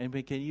 And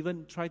we can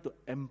even try to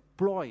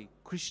employ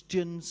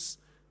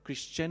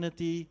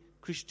Christianity,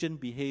 Christian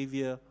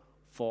behavior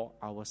for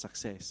our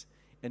success.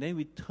 And then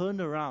we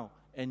turn around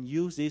and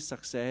use this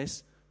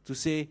success to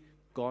say,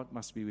 God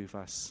must be with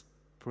us.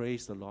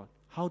 Praise the Lord.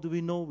 How do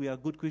we know we are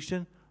good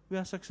Christian? We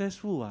are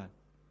successful.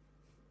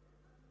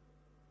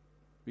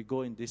 We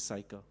go in this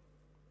cycle.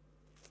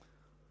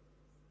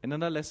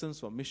 Another lesson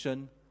for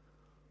mission.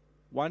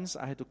 Once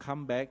I had to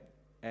come back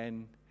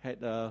and had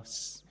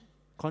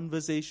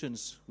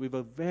conversations with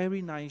a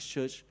very nice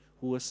church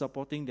who were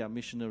supporting their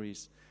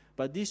missionaries.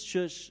 But this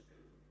church,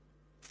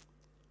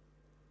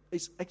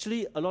 it's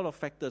actually a lot of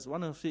factors.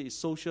 One of it is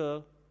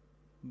social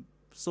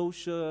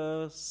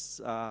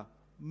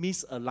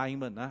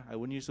misalignment. I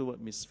won't use the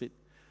word misfit.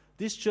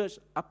 This church,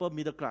 upper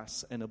middle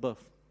class and above.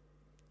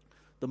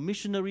 The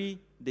missionary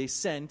they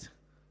sent,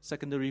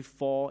 secondary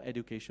 4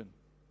 education.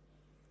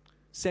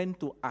 Sent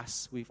to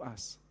us, with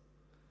us.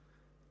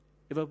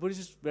 If I put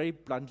this very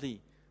bluntly,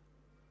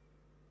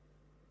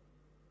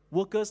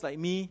 workers like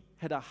me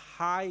had a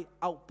high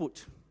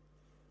output.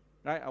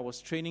 Right? I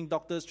was training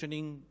doctors,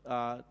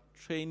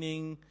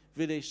 training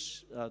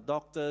village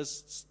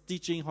doctors,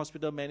 teaching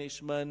hospital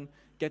management,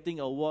 getting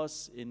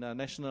awards in a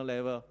national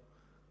level.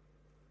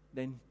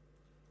 Then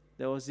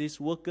there was this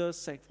worker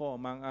sect 4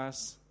 among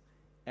us,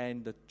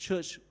 and the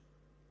church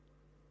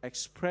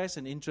expressed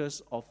an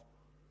interest of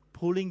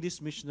pulling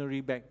this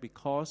missionary back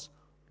because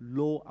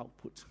low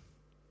output.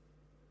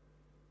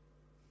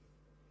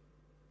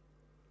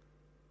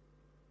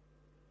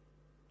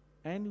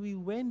 And we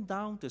went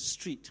down the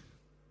street,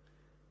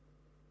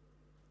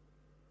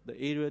 the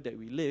area that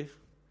we live,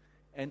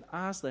 and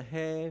asked the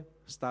hair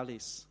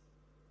stylist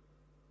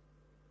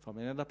from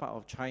another part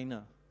of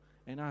China,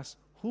 and asked,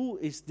 who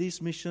is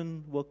this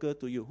mission worker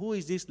to you? Who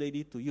is this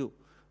lady to you?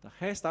 The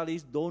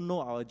hairstylists don't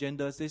know our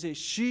agendas. They say,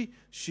 she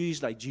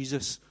is like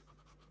Jesus.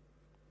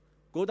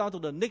 Go down to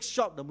the next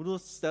shop, the noodle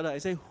seller,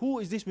 and say, who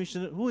is this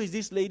missionary? Who is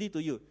this lady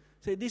to you?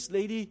 Say, this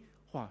lady,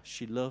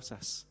 she loves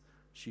us.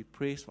 She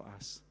prays for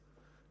us.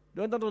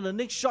 Go down to the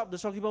next shop, the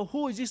shopkeeper,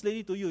 who is this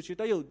lady to you? She'll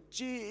tell you,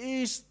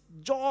 she is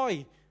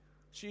joy.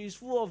 She is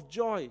full of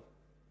joy.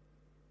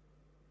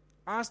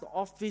 Ask the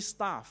office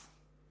staff,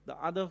 the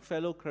other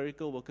fellow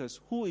clerical workers,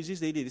 who is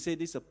this lady? They say,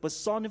 this is a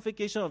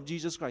personification of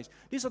Jesus Christ.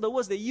 These are the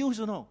words they use,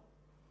 And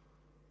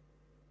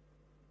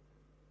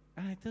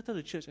I tell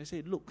the church, I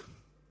say, look,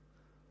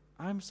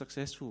 I'm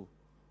successful,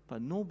 but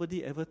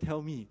nobody ever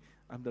tell me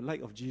I'm the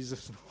like of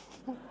Jesus.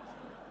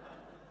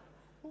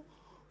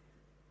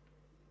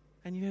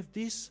 And you have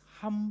this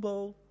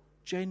humble,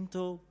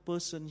 gentle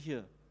person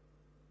here,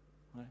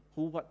 right,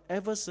 who,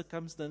 whatever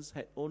circumstance,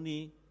 had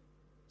only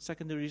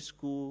secondary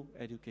school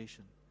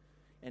education.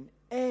 And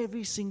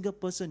every single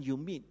person you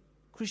meet,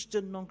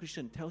 Christian,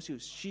 non-Christian, tells you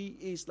she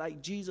is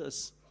like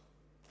Jesus.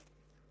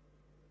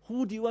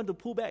 Who do you want to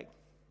pull back?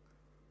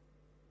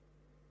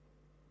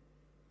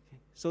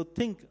 Okay. So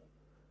think.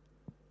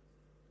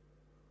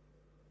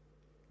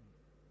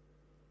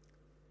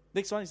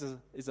 Next one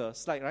is a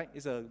slide, right?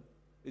 It's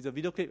a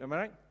video clip, am I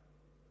right?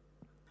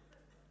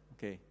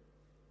 Okay.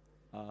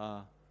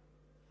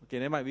 Okay,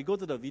 never mind. We go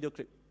to the video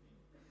clip.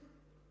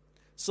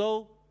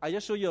 So, I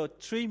just show you a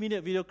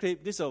 3-minute video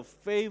clip. This is a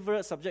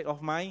favorite subject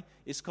of mine.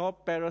 It's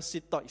called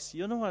parasitoids.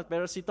 You know what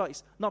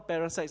parasitoids? Not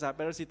parasites,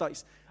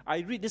 parasitoids. I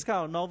read this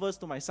kind of novels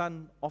to my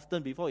son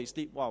often before he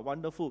sleeps. Wow,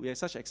 wonderful. We have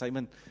such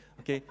excitement.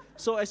 Okay,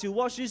 so as you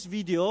watch this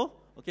video,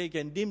 okay, you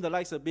can dim the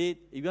lights a bit.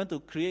 If you want to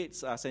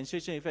create a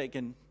sensation effect,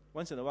 you can,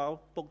 once in a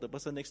while, poke the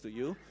person next to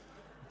you.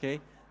 Okay,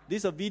 this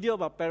is a video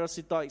about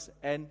parasitoids.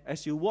 And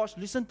as you watch,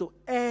 listen to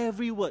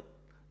every word.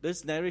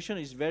 This narration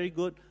is very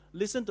good.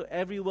 Listen to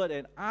every word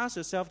and ask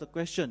yourself the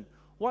question,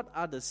 what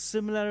are the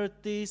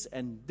similarities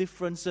and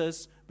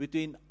differences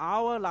between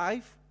our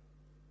life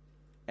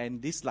and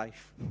this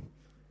life?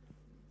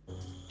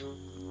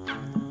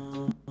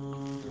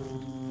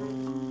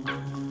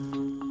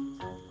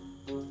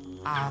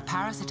 Our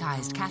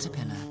parasitized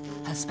caterpillar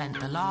has spent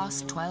the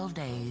last 12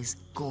 days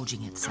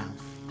gorging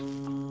itself.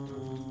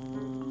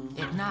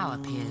 It now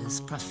appears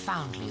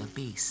profoundly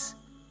obese.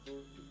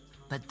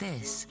 But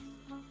this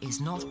is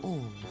not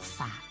all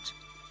fat.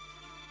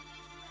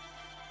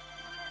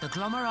 The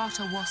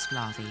Glomerata wasp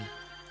larvae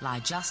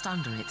lie just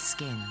under its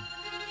skin.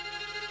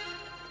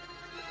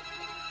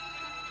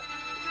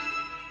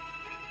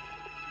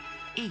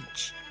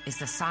 Each is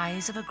the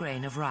size of a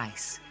grain of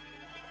rice,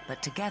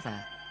 but together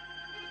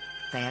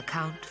they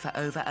account for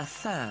over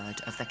 1/3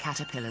 of the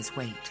caterpillar's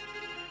weight.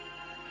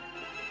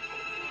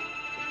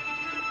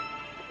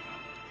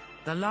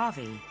 The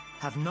larvae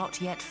have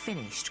not yet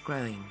finished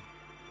growing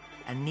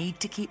and need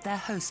to keep their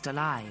host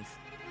alive.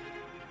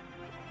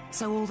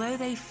 So although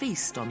they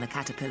feast on the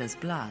caterpillar's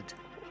blood,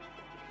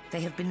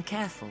 they have been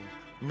careful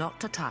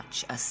not to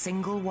touch a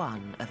single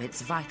one of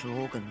its vital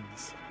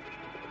organs.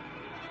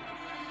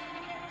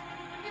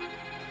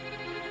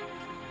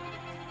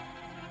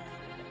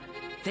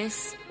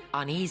 This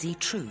uneasy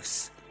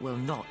truce will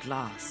not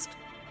last.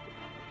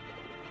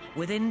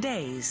 Within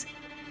days,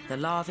 the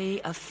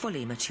larvae are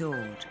fully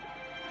matured.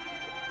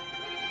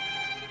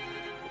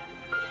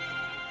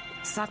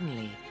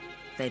 Suddenly,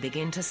 they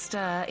begin to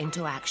stir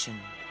into action.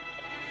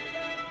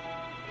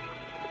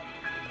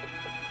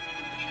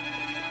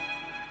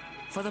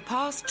 For the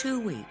past 2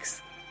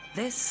 weeks,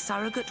 this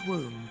surrogate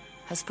womb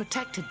has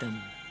protected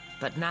them,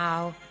 but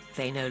now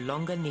they no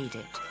longer need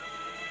it.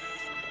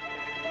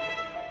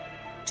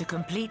 To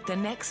complete the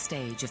next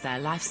stage of their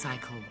life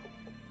cycle,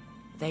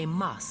 they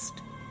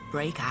must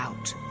break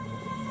out.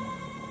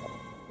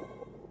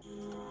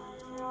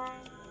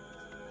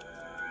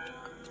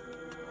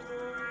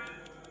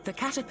 The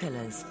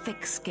caterpillar's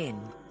thick skin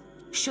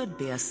should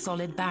be a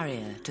solid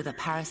barrier to the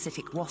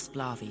parasitic wasp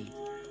larvae.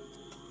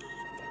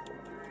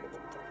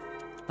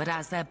 But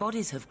as their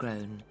bodies have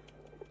grown,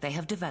 they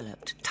have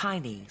developed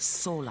tiny,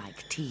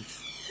 saw-like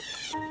teeth.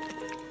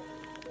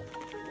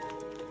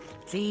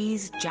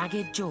 These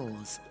jagged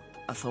jaws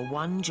are for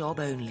one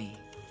job only: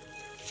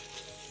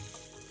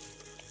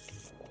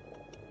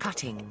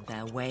 cutting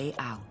their way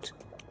out.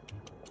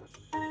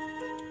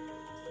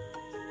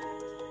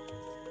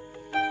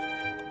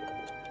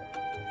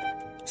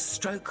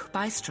 Stroke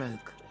by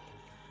stroke,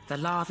 the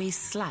larvae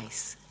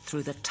slice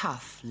through the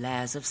tough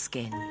layers of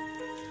skin.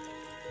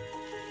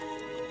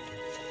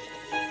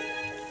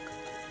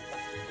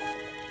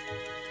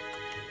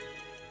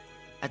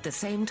 At the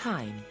same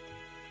time,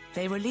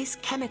 they release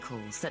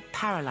chemicals that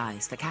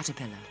paralyze the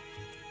caterpillar.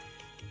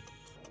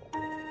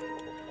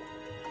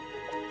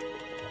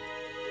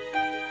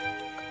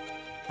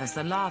 As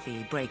the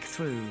larvae break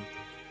through,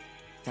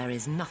 there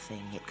is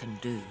nothing it can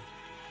do.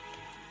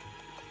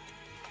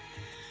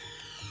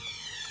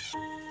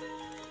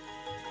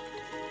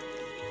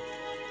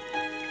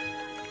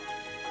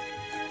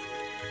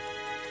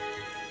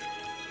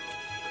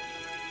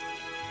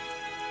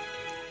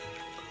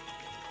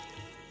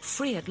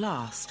 Free at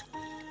last,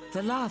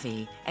 the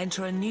larvae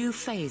enter a new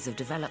phase of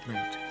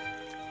development.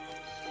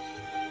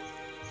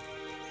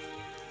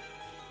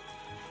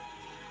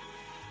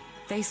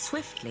 They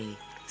swiftly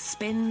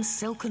spin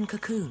silken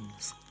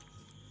cocoons.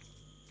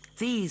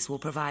 These will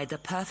provide the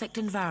perfect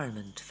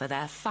environment for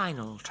their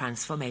final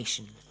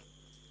transformation.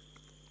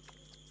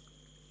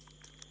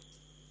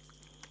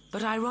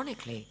 But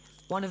ironically,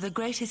 one of the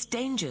greatest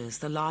dangers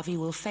the larvae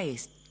will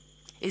face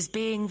is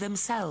being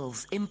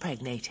themselves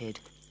impregnated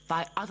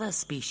by other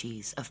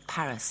species of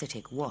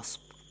parasitic wasp.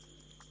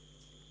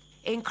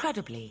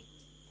 Incredibly,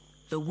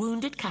 the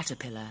wounded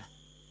caterpillar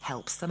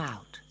helps them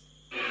out.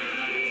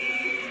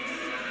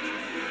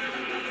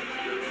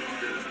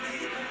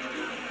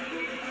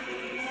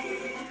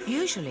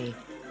 Usually,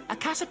 a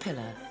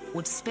caterpillar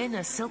would spin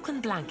a silken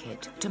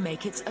blanket to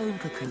make its own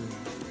cocoon.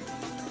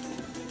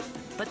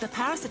 But the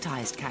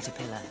parasitized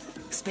caterpillar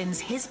spins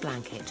his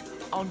blanket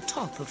on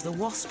top of the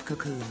wasp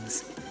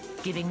cocoons,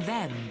 giving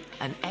them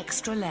an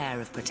extra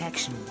layer of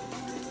protection.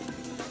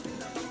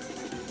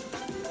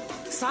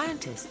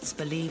 Scientists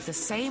believe the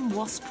same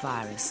wasp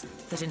virus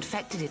that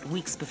infected it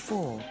weeks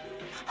before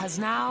has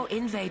now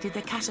invaded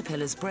the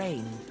caterpillar's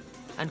brain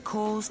and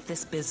caused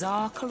this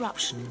bizarre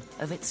corruption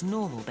of its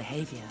normal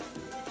behavior.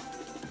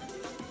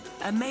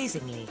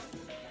 Amazingly,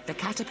 the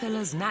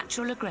caterpillar's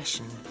natural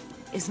aggression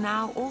is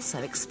now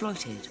also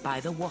exploited by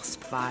the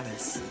wasp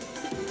virus.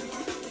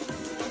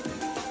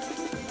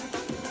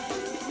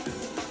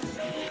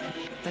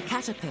 The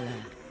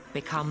caterpillar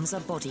becomes a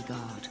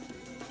bodyguard,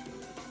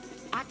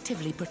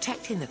 actively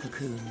protecting the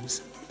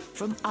cocoons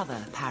from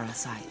other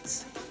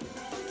parasites.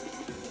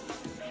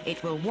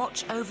 It will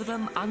watch over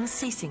them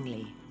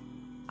unceasingly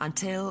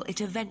until it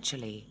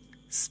eventually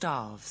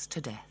starves to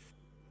death.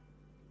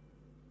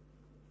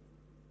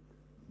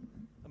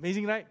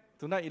 Amazing, right?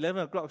 Tonight,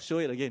 11 o'clock, show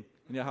it again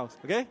in your house,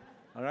 okay?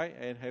 All right,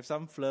 and have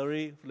some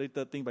flurry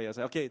little thing by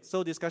yourself. Okay,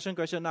 so discussion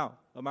question now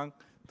among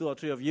 2 or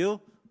 3 of you.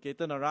 Okay,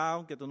 turn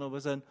around, get to know the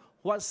person.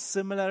 What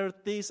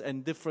similarities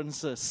and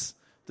differences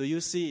do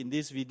you see in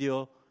this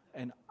video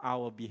and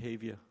our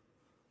behavior?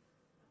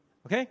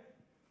 Okay?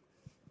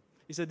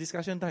 It's a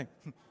discussion time.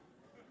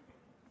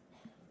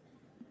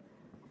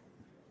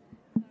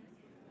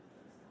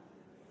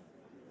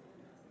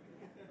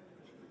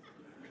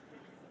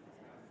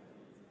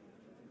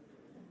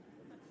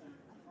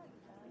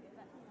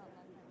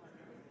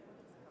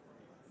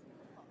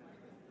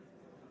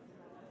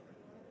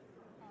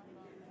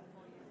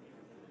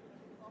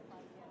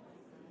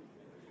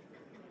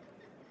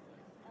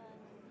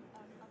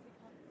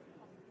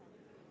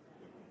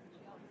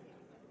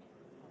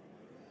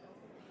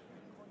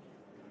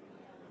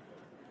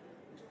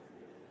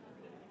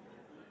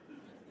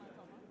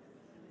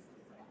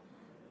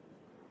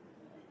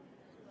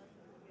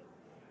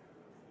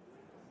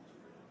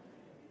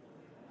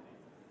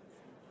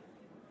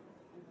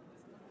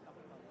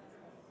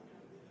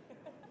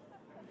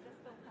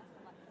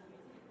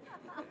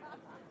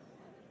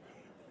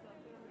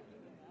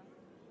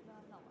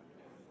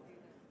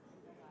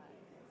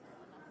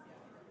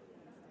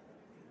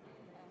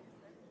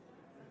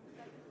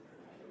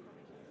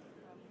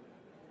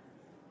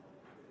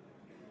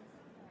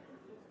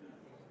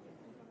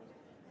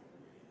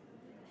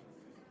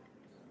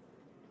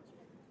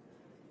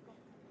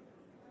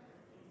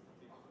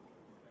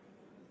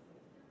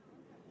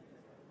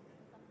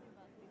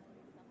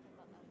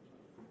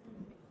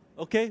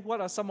 Okay, what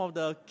are some of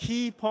the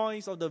key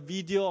points of the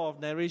video of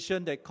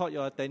narration that caught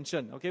your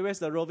attention? Okay, where's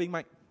the roving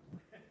mic?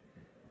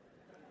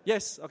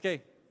 Yes,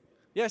 okay.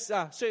 Yes,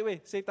 straight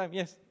away, save time,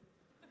 yes.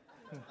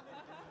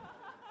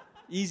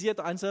 Easier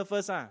to answer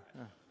first. Yeah,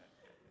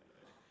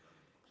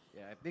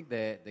 I think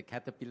the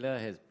caterpillar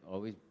has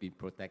always been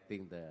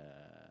protecting the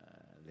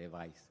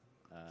Levites,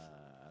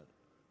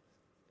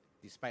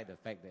 despite the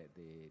fact that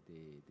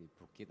they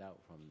took it out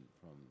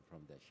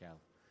from the shell.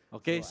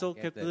 Okay, so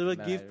caterpillar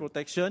give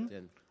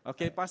protection.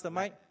 Okay, pass the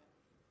mic.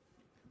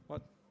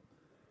 What?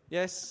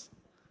 Yes.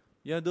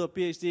 You want to do a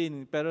PhD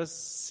in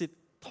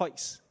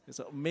parasitoids. It's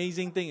an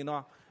amazing thing,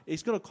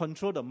 It's going to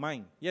control the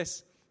mind.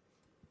 Yes.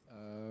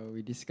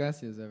 We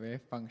discussed it's a very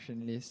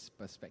functionalist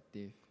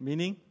perspective.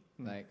 Meaning?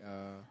 Like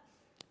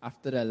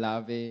after the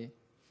larvae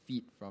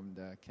feed from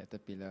the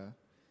caterpillar,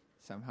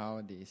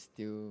 somehow they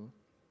still,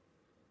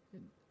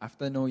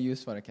 after no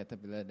use for the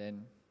caterpillar,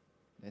 then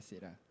that's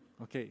it.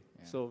 Okay,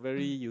 so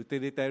very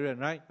utilitarian,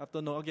 right?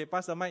 After no, okay,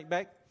 pass the mic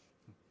back.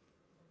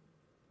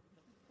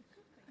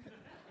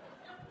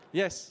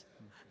 Yes.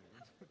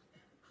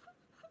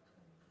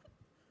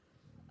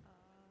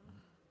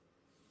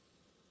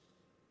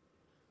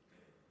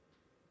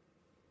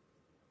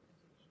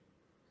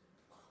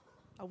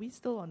 Are we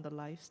still on the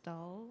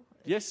lifestyle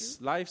Yes,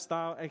 issue?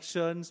 Lifestyle,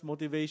 actions,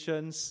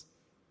 motivations.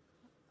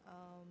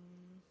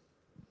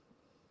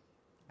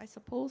 I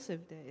suppose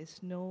if there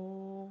is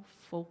no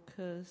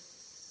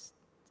focus,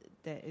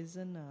 there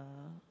isn't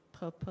a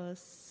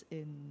purpose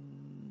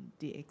in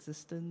the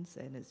existence,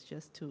 and it's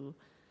just to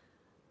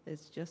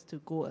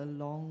go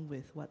along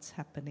with what's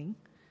happening.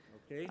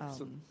 Okay,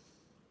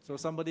 so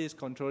somebody is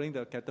controlling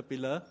the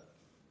caterpillar,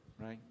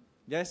 right?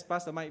 Yes,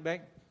 pass the mic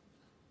back.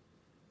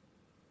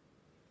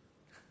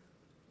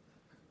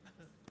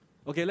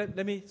 Okay,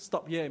 let me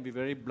stop here and be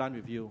very blunt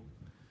with you.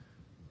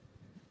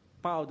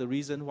 Part of the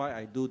reason why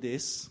I do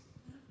this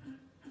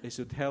is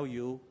to tell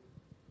you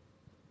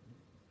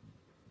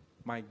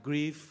my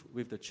grief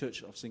with the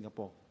Church of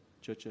Singapore,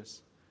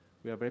 churches.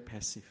 We are very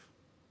passive.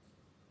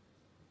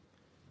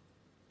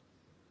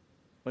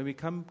 When we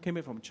came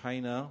back from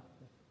China,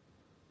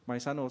 my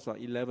son was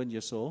 11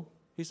 years old.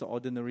 He's an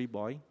ordinary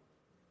boy.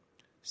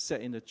 Sat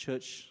in the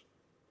church.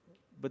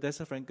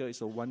 Bethesda Frankel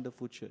is a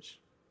wonderful church.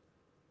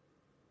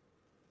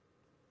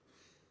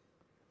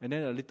 And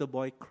then a little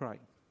boy cried.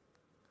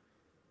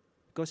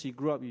 Because he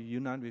grew up in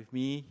Yunnan with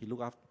me, he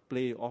looked after,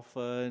 play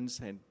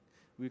orphans, and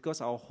because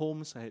our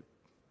homes had,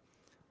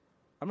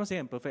 I'm not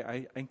saying I'm perfect,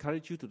 I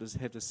encourage you to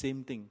have the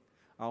same thing.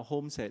 Our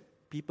homes had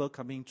people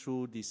coming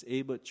through,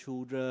 disabled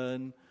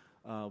children,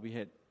 we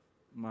had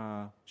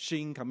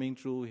Xing coming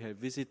through, we had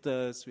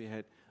visitors, we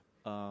had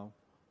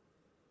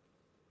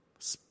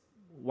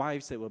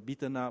wives that were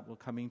beaten up were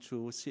coming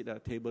through, sit at a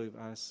table with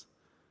us.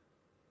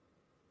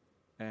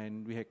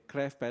 And we had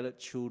cleft palate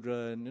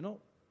children,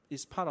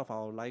 it's part of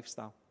our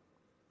lifestyle.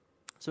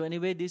 So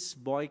anyway, this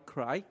boy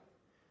cried,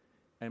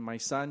 and my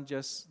son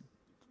just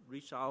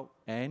reached out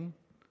and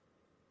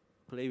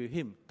played with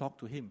him, talked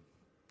to him.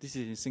 This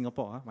is in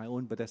Singapore, my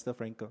own Bethesda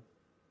Frankel.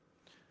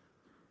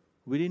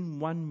 Within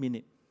 1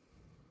 minute,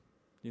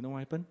 you know what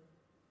happened?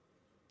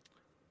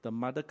 The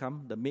mother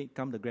come, the maid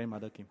come, the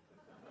grandmother came.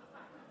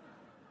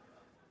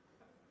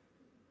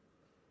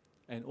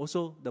 And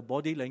also, the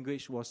body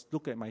language was,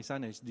 look at my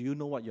son as, do you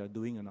know what you are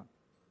doing or not?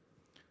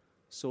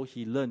 So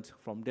he learned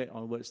from that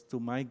onwards, to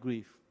my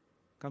grief,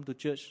 come to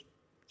church,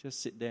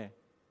 just sit there.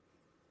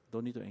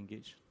 Don't need to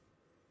engage.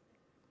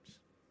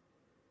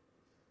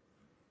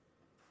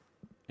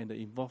 And the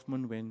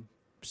involvement went,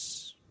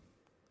 psst.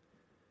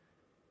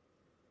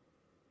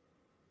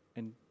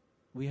 And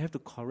we have to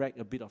correct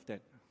a bit of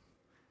that.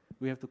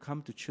 We have to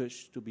come to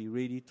church to be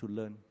ready to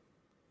learn,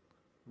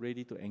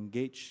 ready to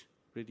engage,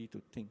 ready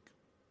to think.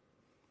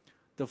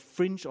 The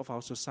fringe of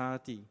our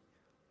society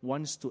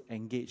wants to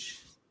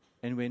engage,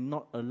 and when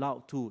not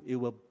allowed to, it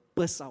will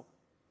burst out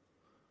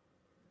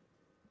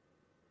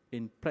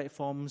in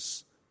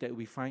platforms that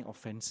we find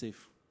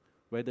offensive,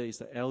 whether it's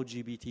the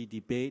LGBT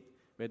debate,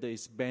 whether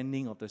it's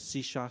banning of the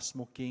shisha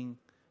smoking,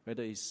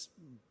 whether it's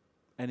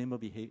animal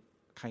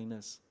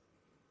kindness.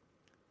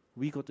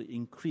 We got to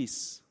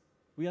increase.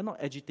 We are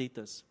not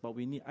agitators, but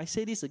we need. I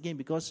say this again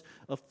because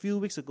a few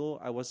weeks ago,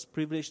 I was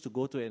privileged to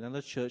go to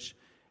another church,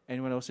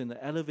 and when I was in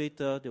the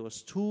elevator, there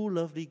was 2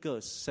 lovely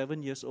girls,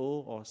 7 years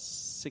old or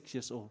 6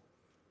 years old.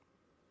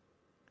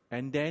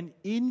 And then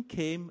in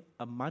came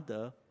a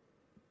mother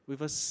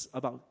with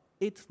about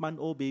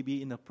 8-month-old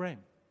baby in a pram.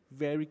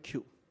 Very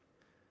cute.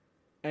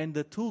 And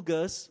the 2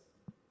 girls,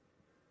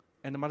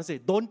 and the mother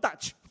said, don't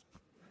touch.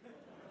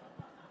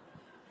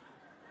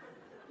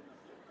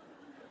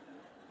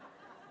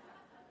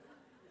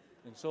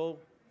 And so,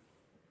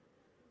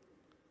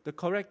 the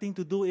correct thing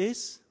to do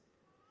is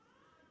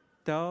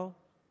tell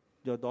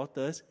your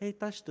daughters, hey,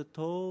 touch the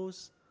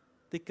toes,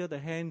 tickle the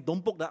hand,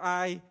 don't poke the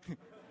eye.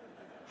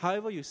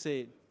 However you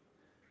say it.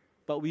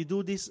 But we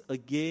do this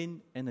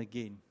again and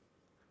again.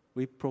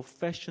 We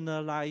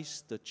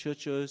professionalize the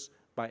churches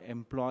by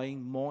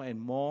employing more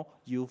and more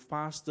youth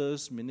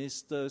pastors,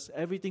 ministers,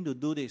 everything to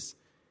do this.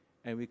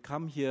 And we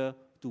come here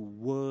to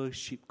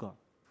worship God.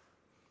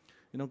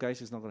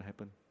 Guys, it's not going to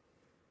happen.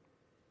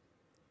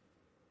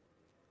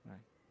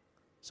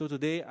 So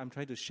today I'm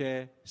trying to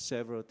share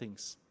several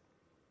things.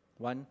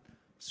 One,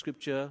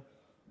 Scripture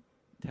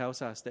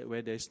tells us that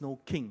where there is no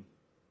king,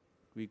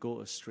 we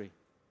go astray.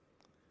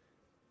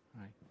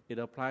 Right? It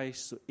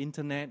applies to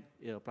internet,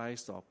 it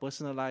applies to our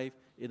personal life,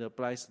 it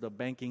applies to the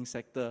banking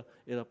sector,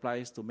 it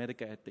applies to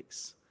medical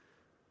ethics.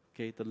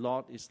 Okay, the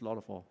Lord is Lord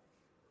of all.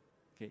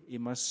 Okay,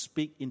 it must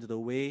speak into the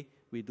way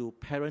we do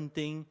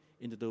parenting,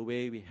 into the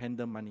way we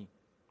handle money.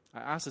 I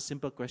ask a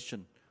simple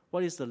question.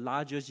 What is the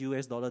largest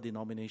US dollar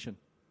denomination?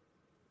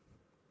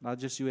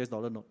 Largest US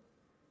dollar note?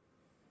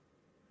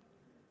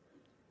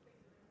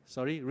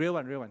 Sorry, real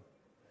one.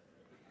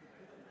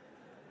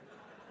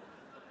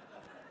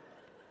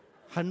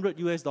 100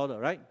 US dollar,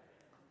 right?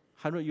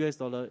 100 US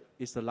dollar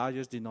is the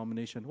largest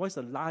denomination. What is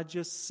the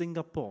largest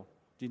Singapore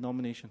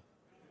denomination?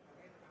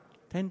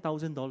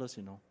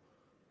 $10,000,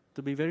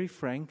 To be very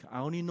frank, I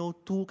only know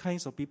two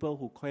kinds of people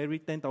who carry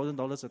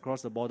 $10,000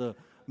 across the border: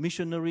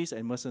 missionaries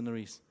and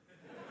mercenaries.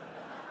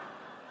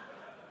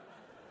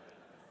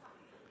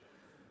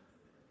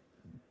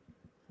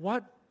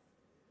 What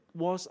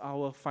was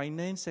our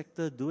finance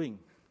sector doing?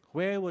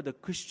 Where were the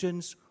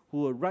Christians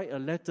who would write a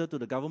letter to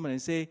the government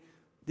and say,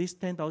 this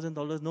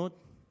 $10,000 note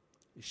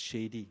is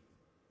shady.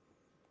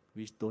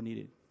 We don't need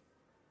it.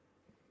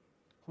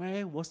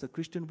 Where was the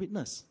Christian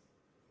witness?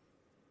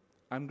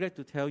 I'm glad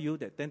to tell you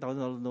that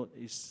 $10,000 note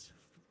is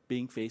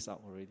being phased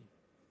out already.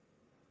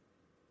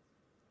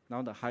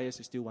 Now the highest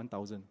is still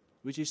 1,000,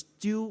 which is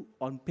still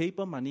on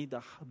paper money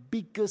the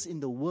biggest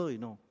in the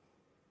world,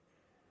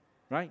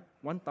 Right?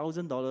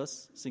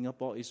 $1,000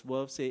 Singapore is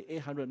worth, say,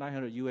 800,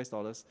 900 US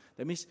dollars.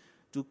 That means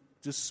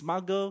to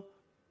smuggle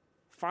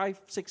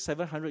 5, 6,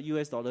 700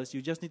 US dollars,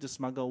 you just need to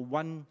smuggle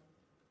one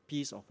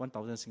piece of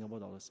 1,000 Singapore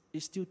dollars.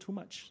 It's still too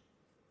much.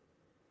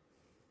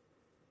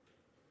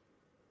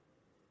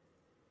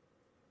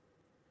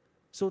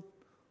 So,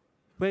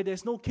 where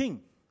there's no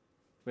king,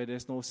 where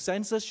there's no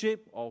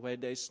censorship, or where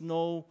there's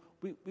no,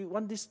 we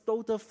want this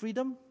total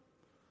freedom,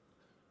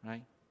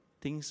 right?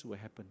 Things will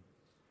happen.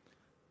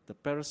 The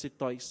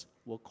parasitoids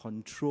will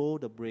control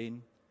the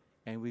brain,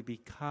 and we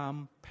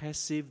become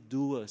passive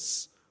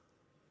doers.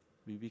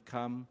 We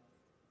become,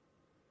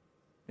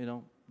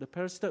 the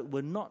parasite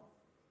will not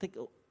it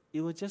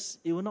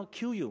will not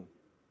kill you.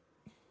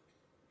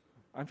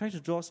 I'm trying to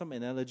draw some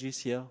analogies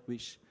here,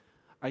 which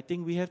I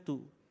think we have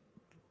to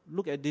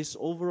look at this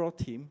overall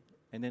theme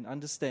and then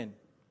understand.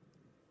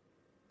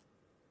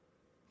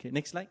 Okay,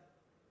 next slide.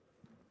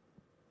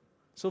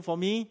 So for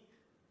me,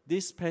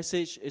 this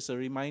passage is a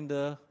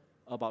reminder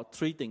about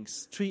three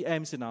things, 3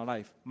 M's in our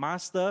life: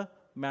 master,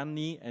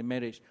 money, and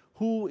marriage.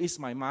 Who is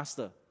my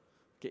master?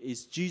 Okay,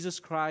 is Jesus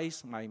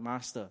Christ my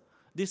master?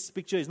 This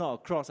picture is not a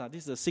cross.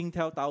 This is the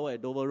Singtel Tower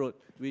at Dover Road,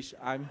 which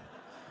I'm...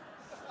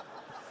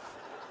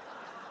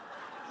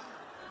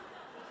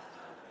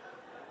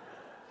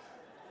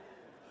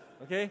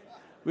 okay?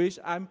 Which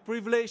I'm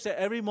privileged that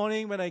every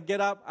morning when I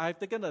get up, I've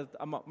taken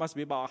must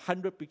be about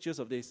 100 pictures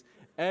of this.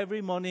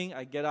 Every morning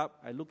I get up,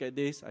 I look at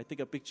this, I take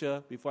a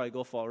picture before I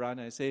go for a run,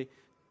 and I say,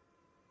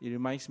 it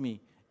reminds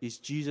me, is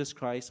Jesus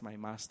Christ my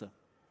master?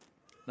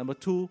 Number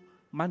 2,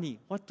 money.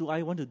 What do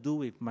I want to do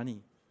with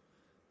money?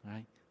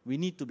 Right? We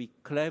need to be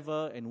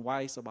clever and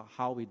wise about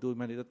how we do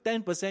money. The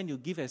 10% you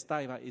give as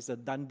tithe is a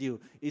done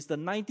deal. It's the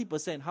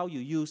 90% how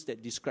you use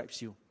that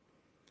describes you.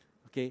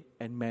 Okay?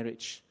 And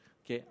marriage.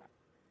 Okay?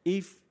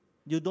 If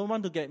you don't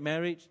want to get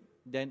married,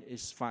 then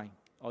it's fine.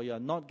 Or you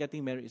are not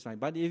getting married, it's fine.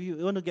 But if you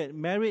want to get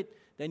married,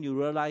 then you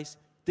realize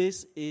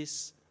this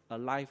is a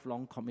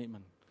lifelong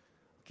commitment.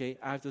 Okay?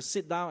 I have to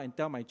sit down and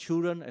tell my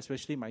children,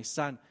 especially my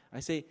son,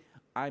 I say,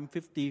 I'm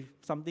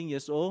 50-something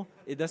years old.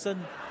 It doesn't...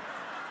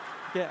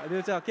 okay,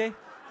 they say, okay?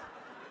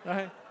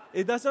 Right?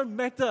 It doesn't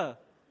matter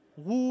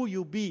who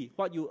you be,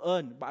 what you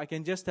earn, but I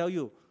can just tell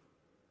you,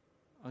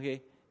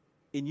 okay,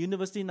 in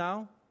university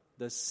now,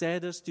 the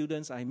saddest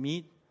students I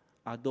meet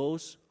are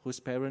those whose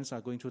parents are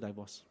going through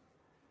divorce.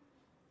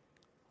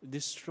 It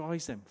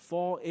destroys them.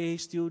 4A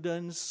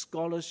students,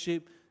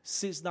 scholarship,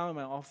 sits down in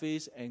my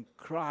office and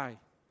cry.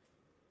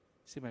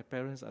 Say, my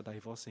parents are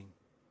divorcing.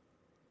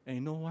 And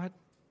you know what?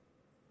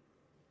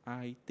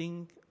 I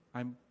think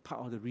I'm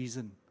part of the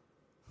reason.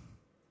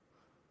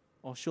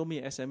 Or show me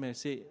SMS.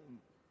 Say,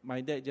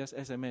 my dad just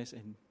SMS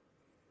and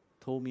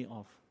told me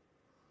off.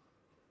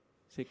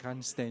 Say,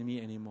 can't stand me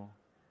anymore.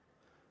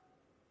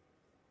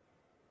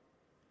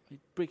 It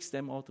breaks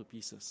them all to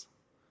pieces.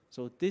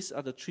 So these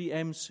are the 3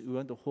 M's we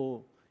want to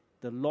hold.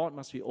 The Lord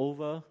must be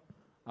over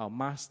our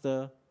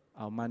master,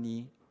 our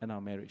money, and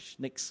our marriage.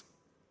 Next.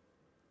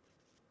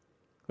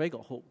 Where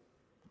got hope?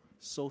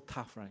 So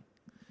tough, right?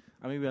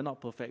 I mean, we are not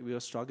perfect. We will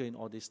struggle in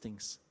all these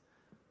things.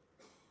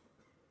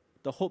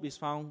 The hope is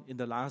found in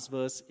the last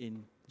verse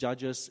in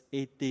Judges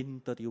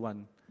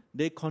 18:31.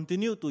 They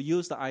continued to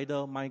use the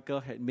idol Michal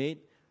had made.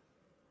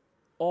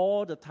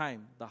 All the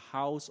time, the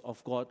house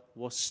of God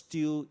was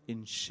still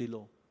in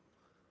Shiloh.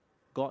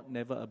 God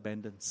never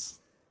abandons.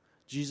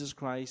 Jesus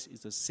Christ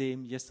is the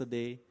same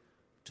yesterday,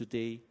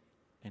 today,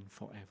 and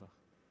forever.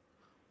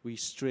 We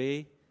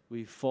stray,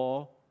 we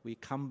fall, we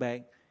come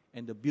back.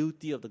 and the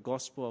beauty of the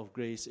gospel of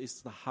grace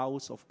is the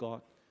house of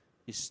God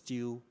is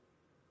still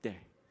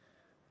there.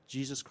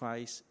 Jesus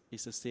Christ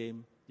is the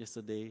same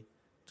yesterday,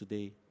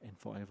 today, and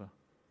forever.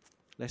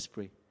 Let's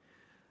pray.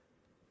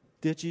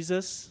 Dear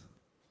Jesus,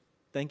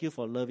 thank you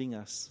for loving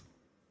us.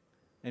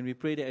 And we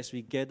pray that as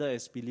we gather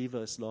as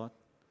believers, Lord,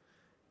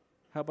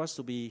 help us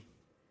to be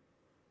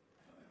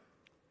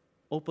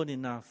open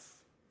enough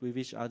with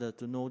each other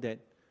to know that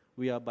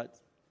we are but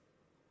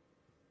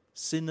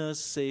sinners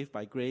saved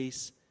by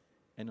grace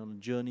and on a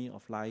journey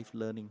of life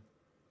learning.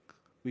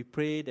 We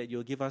pray that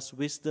you'll give us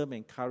wisdom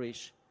and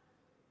courage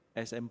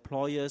as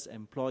employers,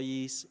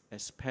 employees,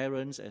 as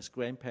parents, as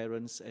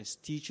grandparents, as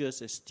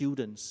teachers, as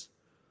students.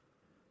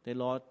 That,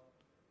 Lord,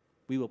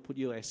 we will put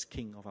you as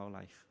King of our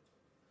life.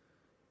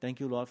 Thank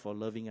you, Lord, for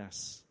loving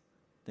us.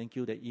 Thank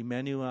you that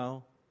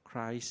Emmanuel,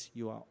 Christ,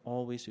 you are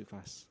always with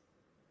us.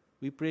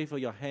 We pray for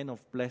your hand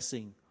of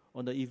blessing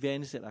on the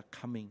events that are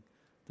coming,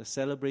 the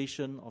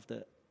celebration of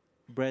the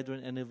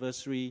Brethren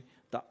anniversary,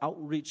 the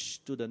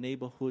outreach to the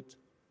neighborhood,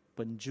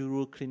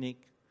 Penjuru Clinic.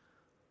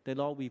 That,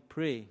 Lord, we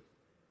pray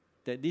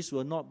that this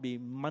will not be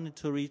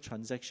monetary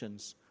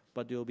transactions,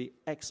 but there will be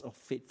acts of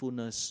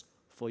faithfulness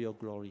for your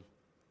glory.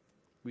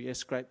 We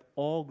ascribe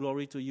all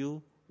glory to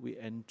you. We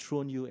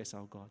enthrone you as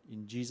our God.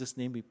 In Jesus'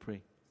 name we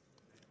pray.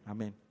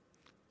 Amen.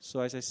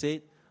 So as I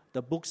said,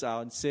 the books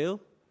are on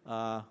sale.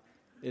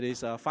 It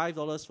is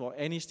 $5 for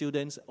any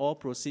students. All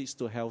proceeds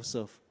to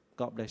HealthServe.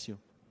 God bless you.